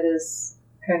part that is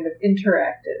kind of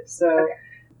interactive. So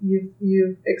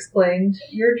you've explained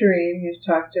your dream, you've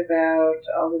talked about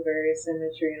all the various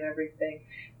imagery and everything,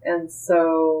 and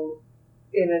so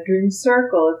in a dream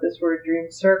circle, if this were a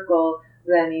dream circle,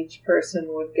 then each person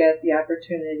would get the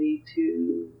opportunity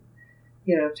to,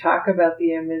 talk about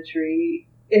the imagery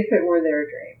if it were their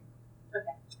dream.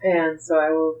 Okay. And so I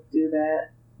will do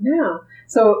that now.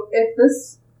 So if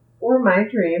this were my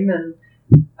dream, and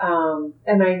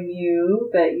I knew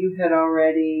that you had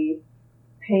already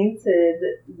painted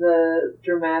the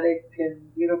dramatic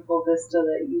and beautiful vista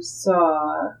that you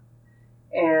saw,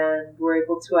 and were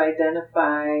able to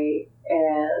identify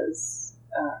as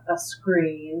a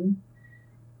screen,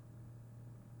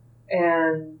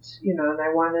 and and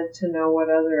I wanted to know what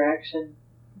other action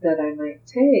that I might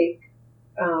take.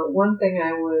 One thing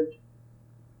I would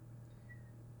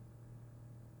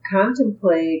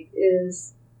contemplate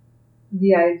is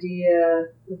the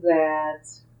idea that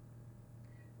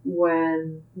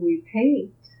when we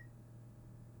paint,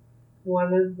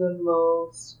 one of the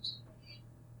most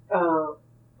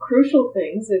crucial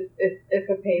things, if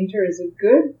a painter is a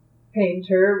good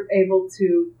painter, able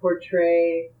to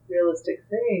portray realistic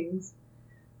things,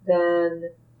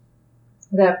 then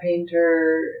that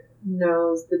painter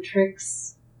knows the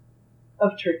tricks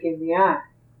of tricking the eye.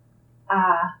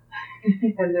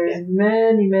 And there's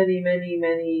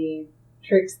many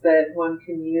tricks that one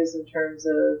can use in terms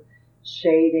of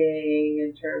shading,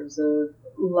 in terms of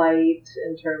light,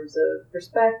 in terms of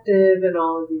perspective, and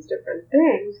all of these different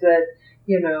things that,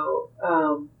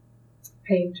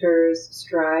 painters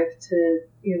strive to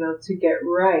get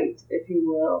right, if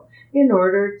you will, in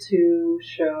order to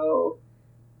show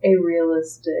a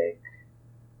realistic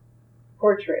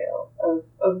portrayal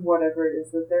of whatever it is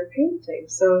that they're painting.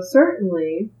 So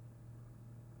certainly,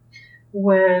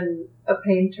 when a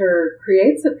painter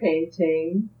creates a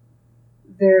painting,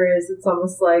 it's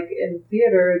almost like in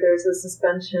theater, there's a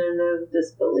suspension of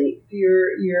disbelief.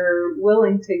 You're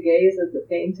willing to gaze at the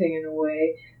painting in a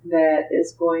way that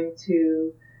is going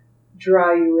to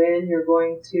draw you in. You're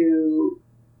going to,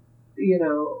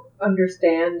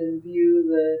 understand and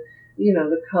view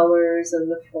the colors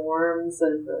and the forms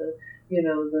and the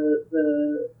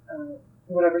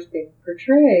whatever's being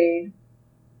portrayed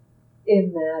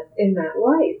in that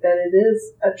light, that it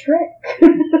is a trick,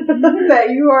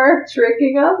 that you are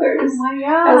tricking others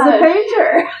as a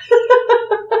painter.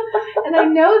 And I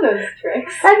know those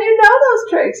tricks. And you know those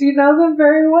tricks. You know them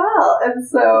very well. And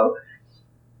so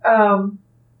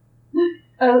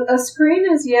a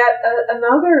screen is yet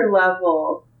another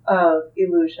level of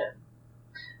illusion.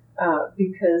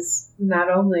 Because not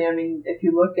only, if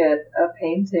you look at a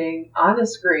painting on a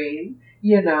screen,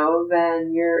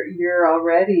 then you're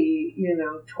already,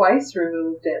 twice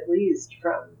removed at least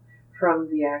from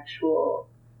the actual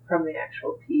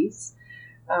piece.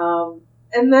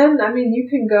 And then, you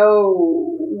can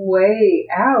go way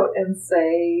out and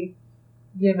say,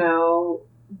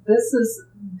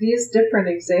 these different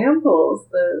examples,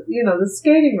 the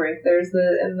skating rink,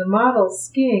 and the models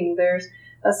skiing, there's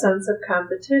a sense of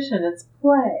competition. It's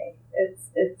play.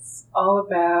 It's all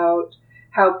about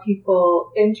how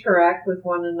people interact with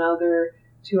one another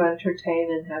to entertain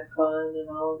and have fun and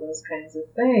all of those kinds of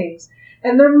things.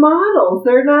 And they're models.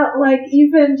 They're not like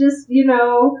even just,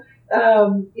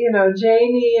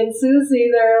 Janie and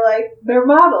Susie. They're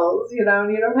models,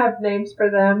 and you don't have names for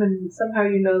them, and somehow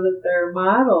you know that they're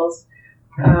models.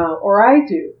 Or I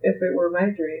do, if it were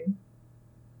my dream.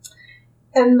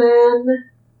 And then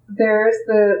there's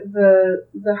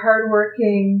the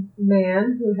hardworking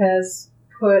man who has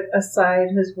put aside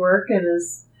his work and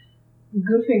is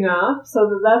goofing off.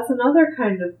 So that's another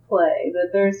kind of play.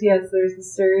 That there's the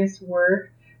serious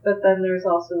work, but then there's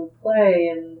also play,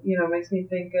 and it makes me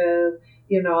think of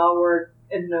all work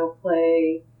and no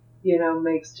play.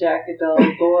 Makes Jack a dull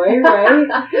boy, right?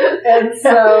 And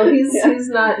so he's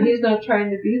not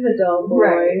trying to be the dull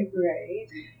boy, right?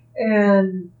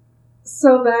 And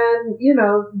so then,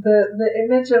 the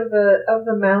image of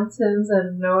the mountains,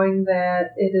 and knowing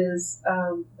that it is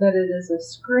a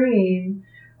screen,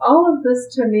 all of this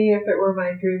to me, if it were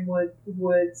my dream,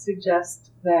 would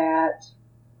suggest that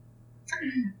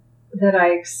I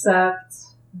accept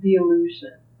the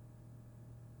illusion,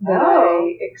 that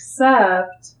I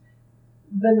accept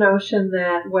the notion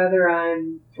that whether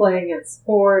I'm playing at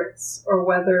sports, or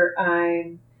whether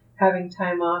I'm having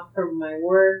time off from my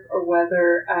work, or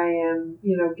whether I am,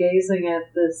 gazing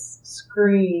at this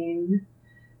screen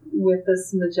with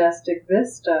this majestic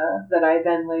vista that I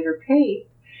then later paint,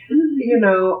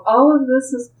 all of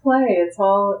this is play. It's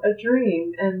all a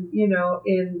dream. And,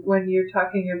 when you're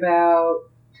talking about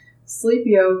sleep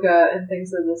yoga and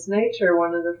things of this nature,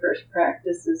 one of the first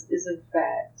practices is, in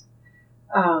fact,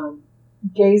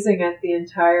 gazing at the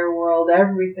entire world,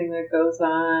 everything that goes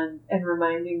on, and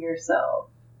reminding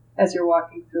yourself as you're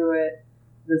walking through it,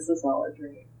 this is all a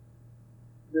dream.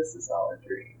 This is all a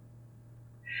dream.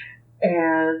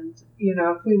 And,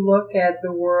 if we look at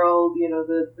the world,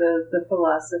 the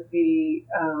philosophy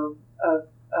of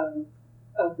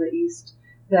the East,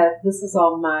 that this is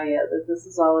all Maya, that this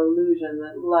is all illusion,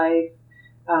 that life,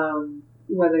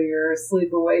 whether you're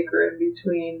asleep, awake, or in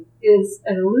between, is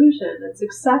an illusion. It's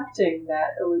accepting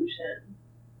that illusion.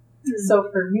 Mm-hmm. So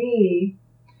for me,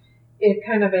 it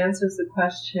kind of answers the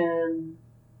question,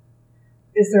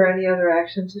 is there any other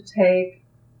action to take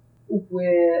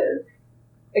with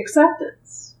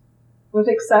acceptance? With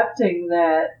accepting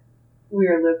that we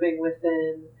are living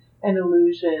within an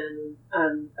illusion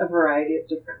on a variety of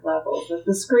different levels. That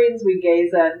the screens we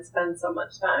gaze at and spend so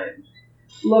much time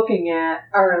looking at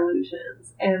are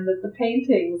illusions, and that the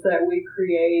paintings that we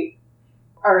create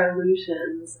are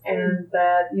illusions, and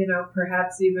that,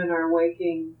 perhaps even our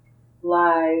waking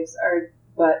lives are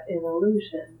but an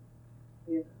illusion.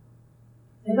 So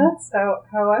that's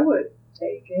how I would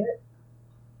take it.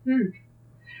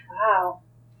 Wow.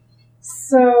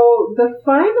 So the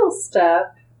final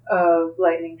step of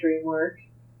lightning dream work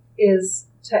is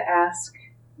to ask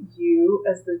you,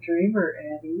 as the dreamer,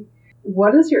 Addie,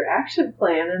 what is your action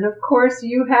plan? And of course,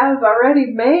 you have already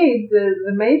made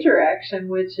the major action,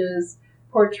 which is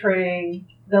portraying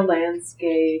the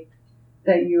landscape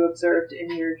that you observed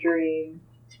in your dream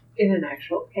in an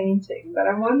actual painting. But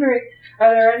I'm wondering,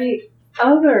 are there any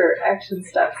other action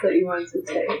steps that you want to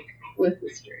take with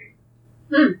this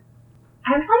dream?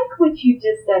 I like what you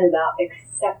just said about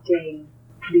accepting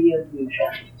the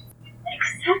illusion.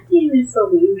 Accepting this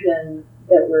illusion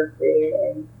that we're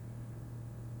creating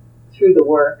through the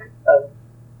work of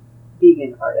being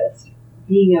an artist.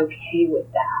 Being okay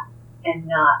with that and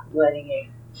not letting it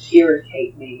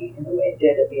irritate me in the way it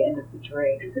did at the end of the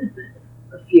dream,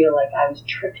 or feel like I was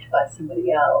tricked by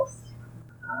somebody else.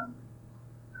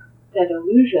 That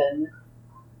illusion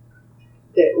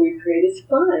that we create is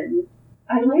fun.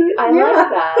 I like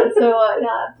that. So I'm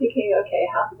thinking, okay,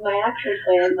 my action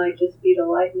plan might just be to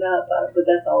lighten up, but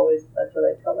that's what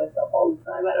I tell myself all the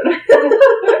time. I don't know.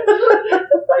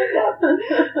 Just lighten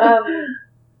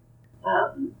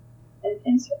up.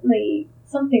 And certainly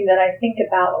something that I think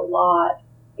about a lot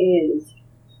is,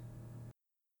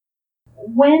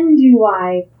 when do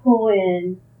I pull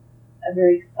in a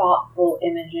very thoughtful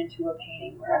image into a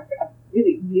painting where I'm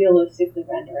really realistically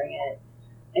rendering it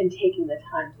and taking the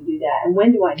time to do that? And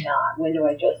when do I not? When do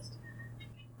I just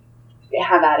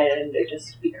have at it and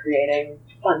just be creating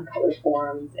fun color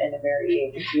forms in a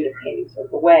very intuitive painting sort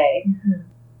of a way? Mm-hmm.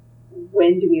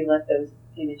 When do we let those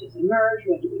images emerge?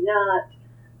 When do we not?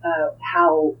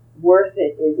 How worth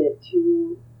it is it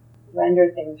to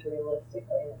render things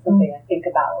realistically? And it's something I think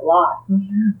about a lot.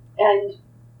 Mm-hmm. And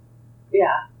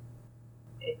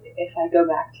if I go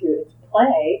back to its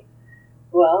play,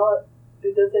 well,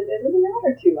 it doesn't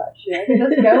matter too much. I can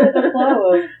just go with the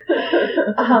flow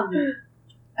of.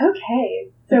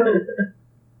 Okay, so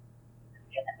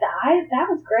that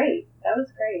was great. That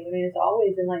was great. I mean, it's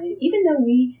always enlightening. Even though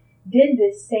we did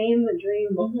this same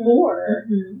dream before,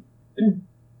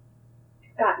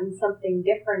 gotten something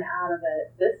different out of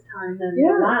it this time than the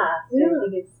last. Yeah. I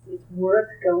think it's worth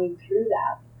going through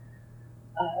that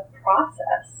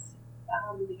process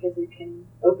because it can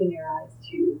open your eyes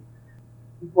to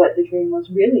what the dream was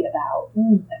really about.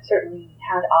 I've certainly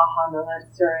had aha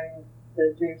moments during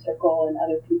the dream circle, and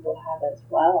other people have as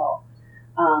well.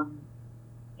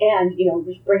 And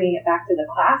just bringing it back to the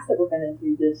class that we're going to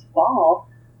do this fall,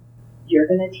 you're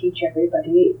going to teach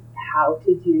everybody how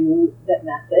to do that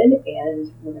method,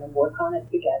 and we're going to work on it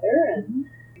together. And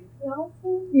it's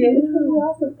awesome. Yeah, it's really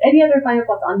awesome. Any other final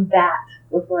thoughts on that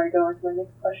before I go on to my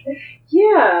next question?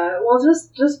 Yeah, well,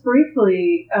 just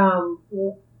briefly,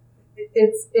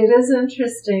 it is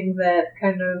interesting that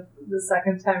kind of the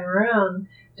second time around,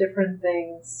 different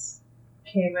things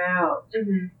came out.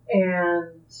 Mm-hmm.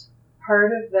 And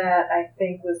part of that, I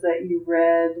think, was that you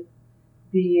read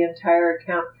the entire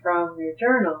account from your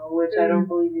journal, which I don't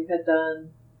believe you had done.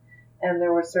 And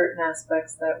there were certain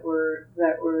aspects that were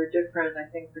different, I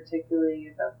think, particularly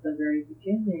about the very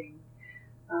beginning.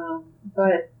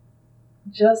 But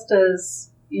just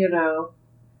as,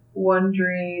 one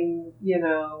dream,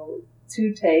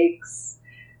 2 takes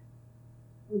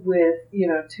with,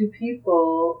 2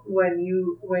 people, when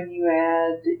you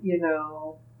add,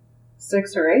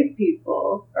 6 or 8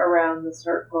 people around the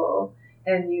circle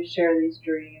and you share these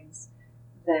dreams,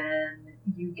 then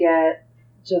you get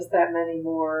just that many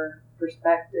more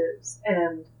perspectives,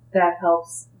 and that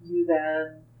helps you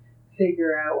then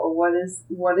figure out, well, what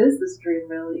is this dream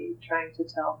really trying to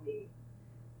tell me?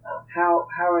 How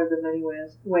are the many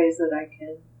ways that I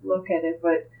can look at it?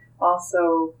 But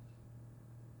also,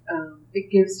 it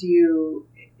gives you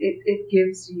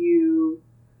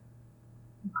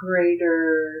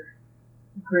greater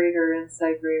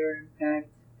insight, greater impact,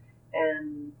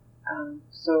 and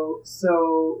so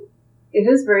it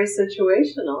is very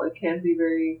situational. It can be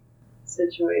very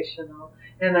situational,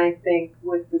 and I think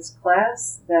with this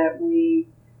class that we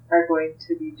are going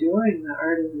to be doing, the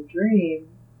Art of the Dream,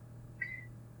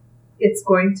 it's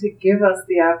going to give us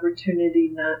the opportunity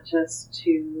not just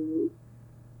to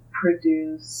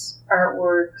produce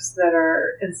artworks that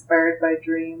are inspired by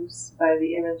dreams, by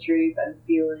the imagery, by the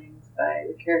feelings, by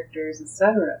the characters,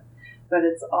 etc., but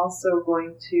it's also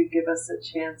going to give us a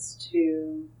chance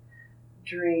to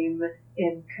dream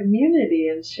in community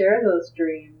and share those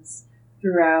dreams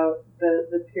throughout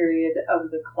the period of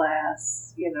the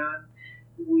class.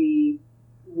 We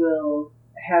will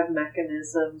have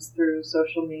mechanisms through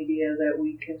social media that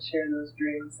we can share those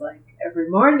dreams like every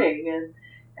morning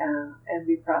and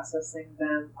be processing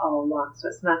them all along. So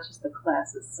it's not just the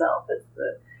class itself, it's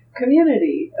the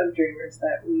community of dreamers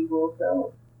that we will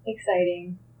build.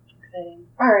 Exciting.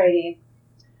 Alrighty.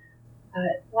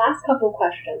 Last couple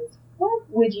questions. What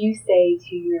would you say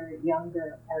to your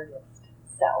younger artist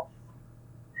self?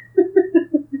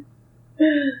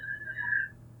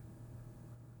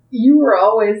 You were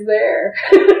always there.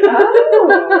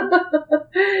 Oh.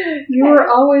 You were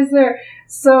always there.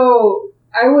 So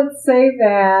I would say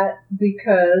that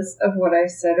because of what I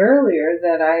said earlier,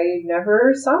 that I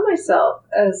never saw myself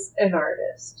as an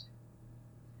artist.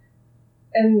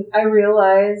 And I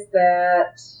realized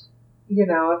that,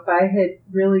 if I had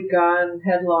really gone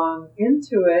headlong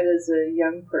into it as a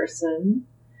young person,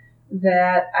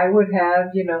 that I would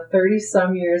have, 30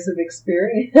 some years of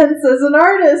experience as an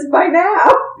artist by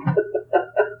now.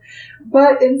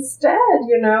 But instead,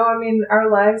 our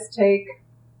lives take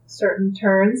certain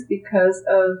turns because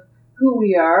of who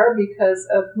we are, because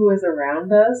of who is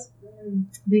around us,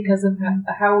 because of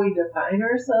how we define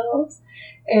ourselves.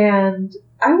 And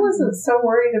I wasn't so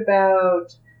worried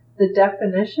about the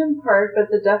definition part, but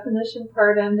the definition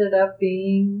part ended up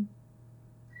being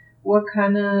what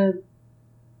kind of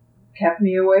kept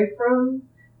me away from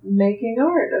making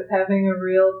art, of having a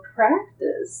real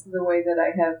practice the way that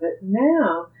I have it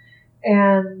now.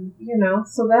 And,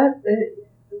 so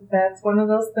that's one of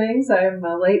those things. I'm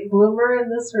a late bloomer in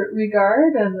this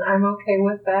regard, and I'm okay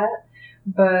with that.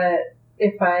 But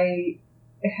if I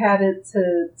had it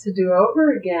to do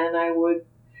over again, I would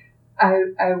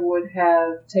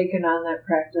have taken on that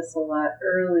practice a lot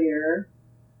earlier.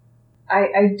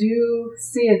 I do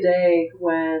see a day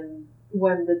when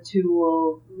the two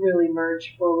will really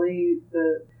merge fully,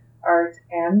 the art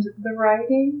and the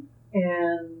writing.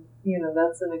 And,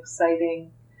 that's an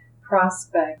exciting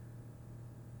prospect.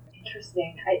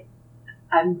 Interesting.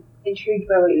 I'm intrigued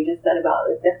by what you just said about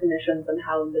the definitions and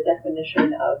how the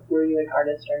definition of were you an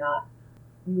artist or not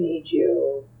made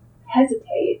you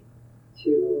hesitate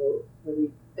to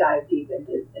really dive deep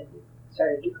into and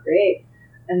started to create.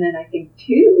 And then I think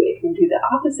too, it can do the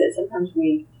opposite. Sometimes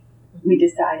we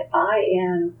decide I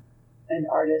am an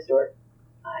artist, or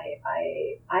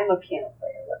I'm a piano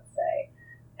player, let's say,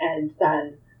 and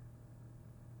then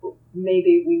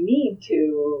maybe we need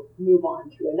to move on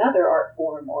to another art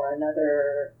form or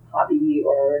another hobby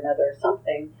or another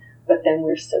something, but then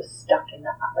we're so stuck in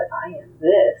that, but I am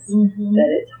this, that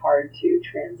it's hard to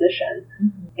transition.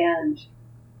 And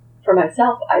for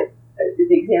myself, the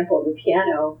example of the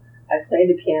piano, I played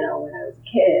the piano when I was a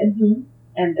kid,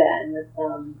 and then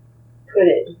put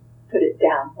it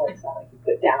down. Well, it's not like you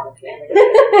put down a piano.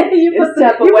 You put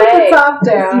the top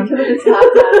down. You put the top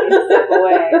down and step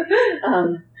away.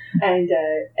 And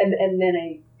then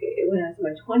when I was in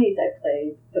my 20s, I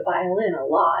played the violin a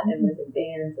lot and was in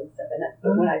bands and stuff.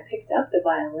 But when I picked up the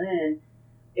violin,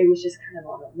 it was just kind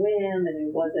of on a whim, and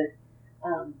it wasn't.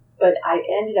 But I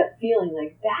ended up feeling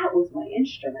like that was my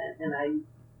instrument, and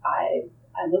I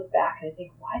look back and I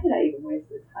think, why did I even waste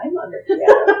the time on the piano?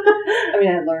 I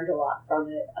mean, I learned a lot from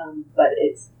it, but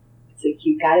it's like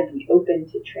you got to be open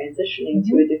to transitioning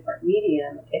to a different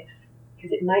medium,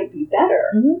 because it might be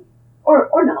better,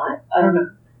 or not.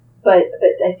 But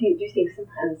I do think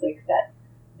sometimes like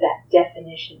that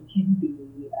definition can be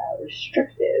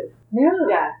restrictive.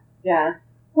 Yeah.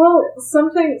 Well,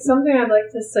 something I'd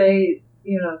like to say,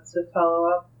 to follow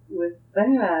up with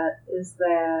that is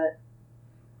that,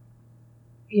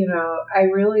 I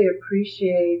really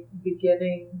appreciate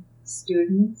beginning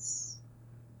students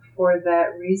for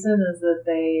that reason, is that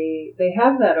they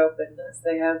have that openness,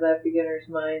 they have that beginner's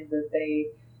mind, that they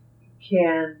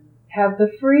can have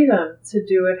the freedom to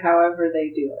do it however they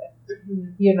do it,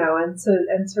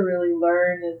 and to really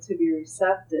learn and to be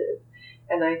receptive.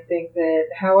 And I think that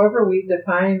however we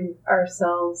define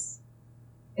ourselves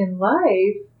in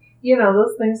life,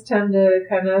 those things tend to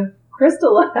kind of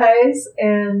crystallize,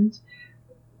 and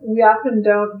we often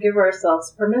don't give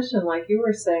ourselves permission, like you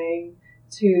were saying,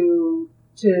 to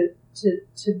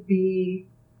be,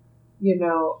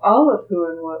 all of who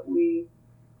and what we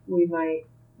might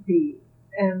be.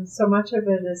 And so much of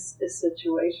it is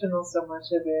situational. So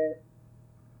much of it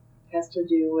has to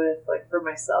do with, like, for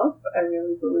myself, I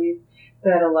really believe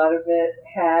that a lot of it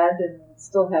had and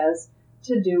still has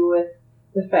to do with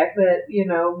the fact that,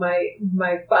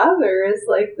 my father is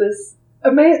like this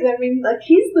amazing. I mean, like,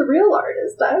 he's the real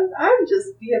artist. I'm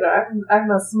just,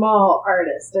 I'm a small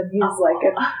artist, and he's like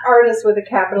an artist with a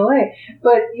capital A.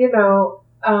 But,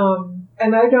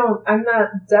 and I'm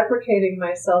not deprecating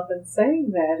myself in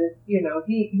saying that.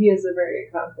 He is a very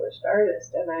accomplished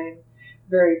artist, and I'm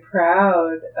very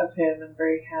proud of him and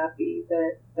very happy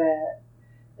that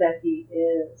he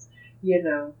is,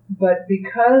 But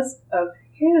because of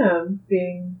him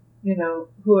being,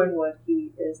 who and what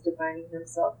he is, defining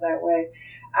himself that way,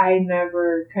 I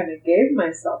never kind of gave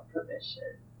myself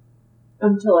permission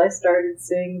until I started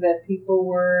seeing that people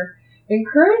were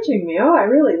encouraging me. Oh, I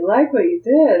really like what you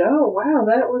did. Oh, wow,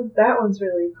 that one's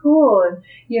really cool. And,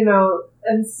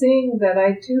 and seeing that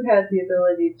I too had the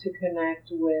ability to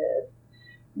connect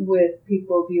with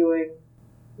people viewing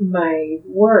my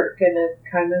work, and it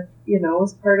kind of,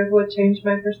 was part of what changed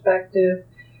my perspective,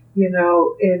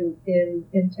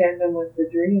 in tandem with the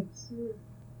dreams.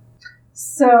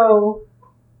 So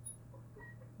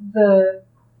the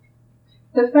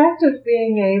fact of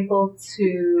being able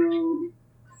to,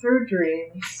 through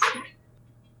dreams,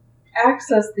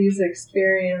 access these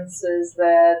experiences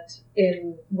that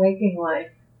in waking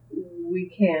life we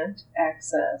can't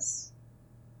access,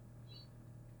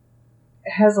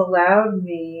 has allowed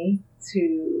me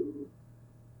to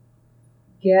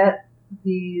get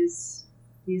these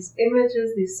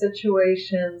images, these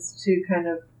situations to kind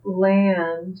of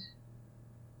land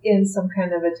in some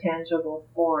kind of a tangible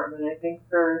form. And I think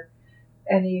for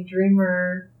any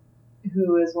dreamer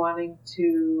who is wanting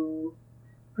to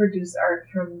produce art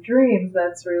from dreams,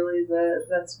 that's really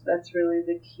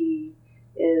the key,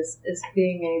 is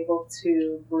being able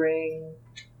to bring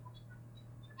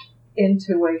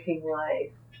into waking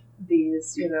life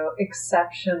these,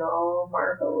 exceptional,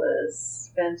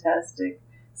 marvelous, fantastic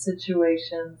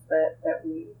situations that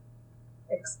we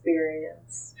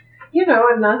experience.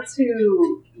 And not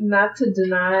to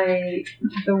deny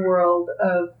the world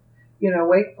of,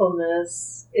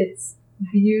 wakefulness, its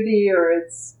beauty, or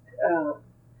its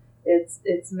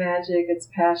magic, its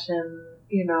passion,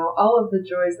 all of the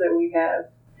joys that we have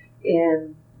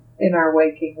in our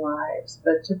waking lives.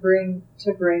 But to bring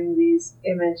these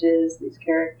images, these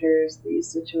characters, these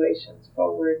situations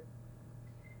forward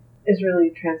is really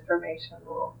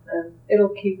transformational, and it'll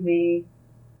keep me,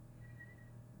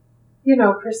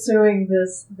 pursuing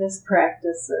this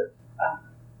practice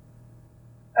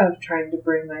of trying to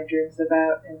bring my dreams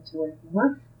about into waking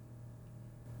life.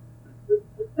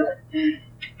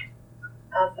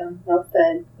 Awesome. Well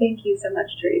said. Thank you so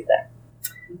much, Teresa.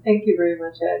 Thank you very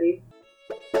much, Addie.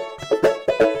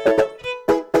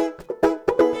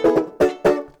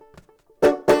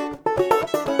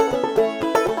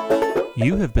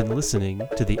 You have been listening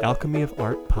to the Alchemy of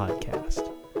Art podcast.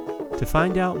 To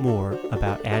find out more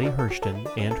about Addie Hurston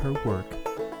and her work,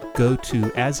 go to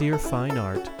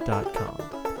azhirfineart.com.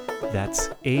 That's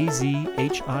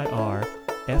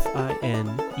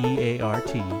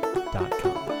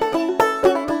azhirfineart.com.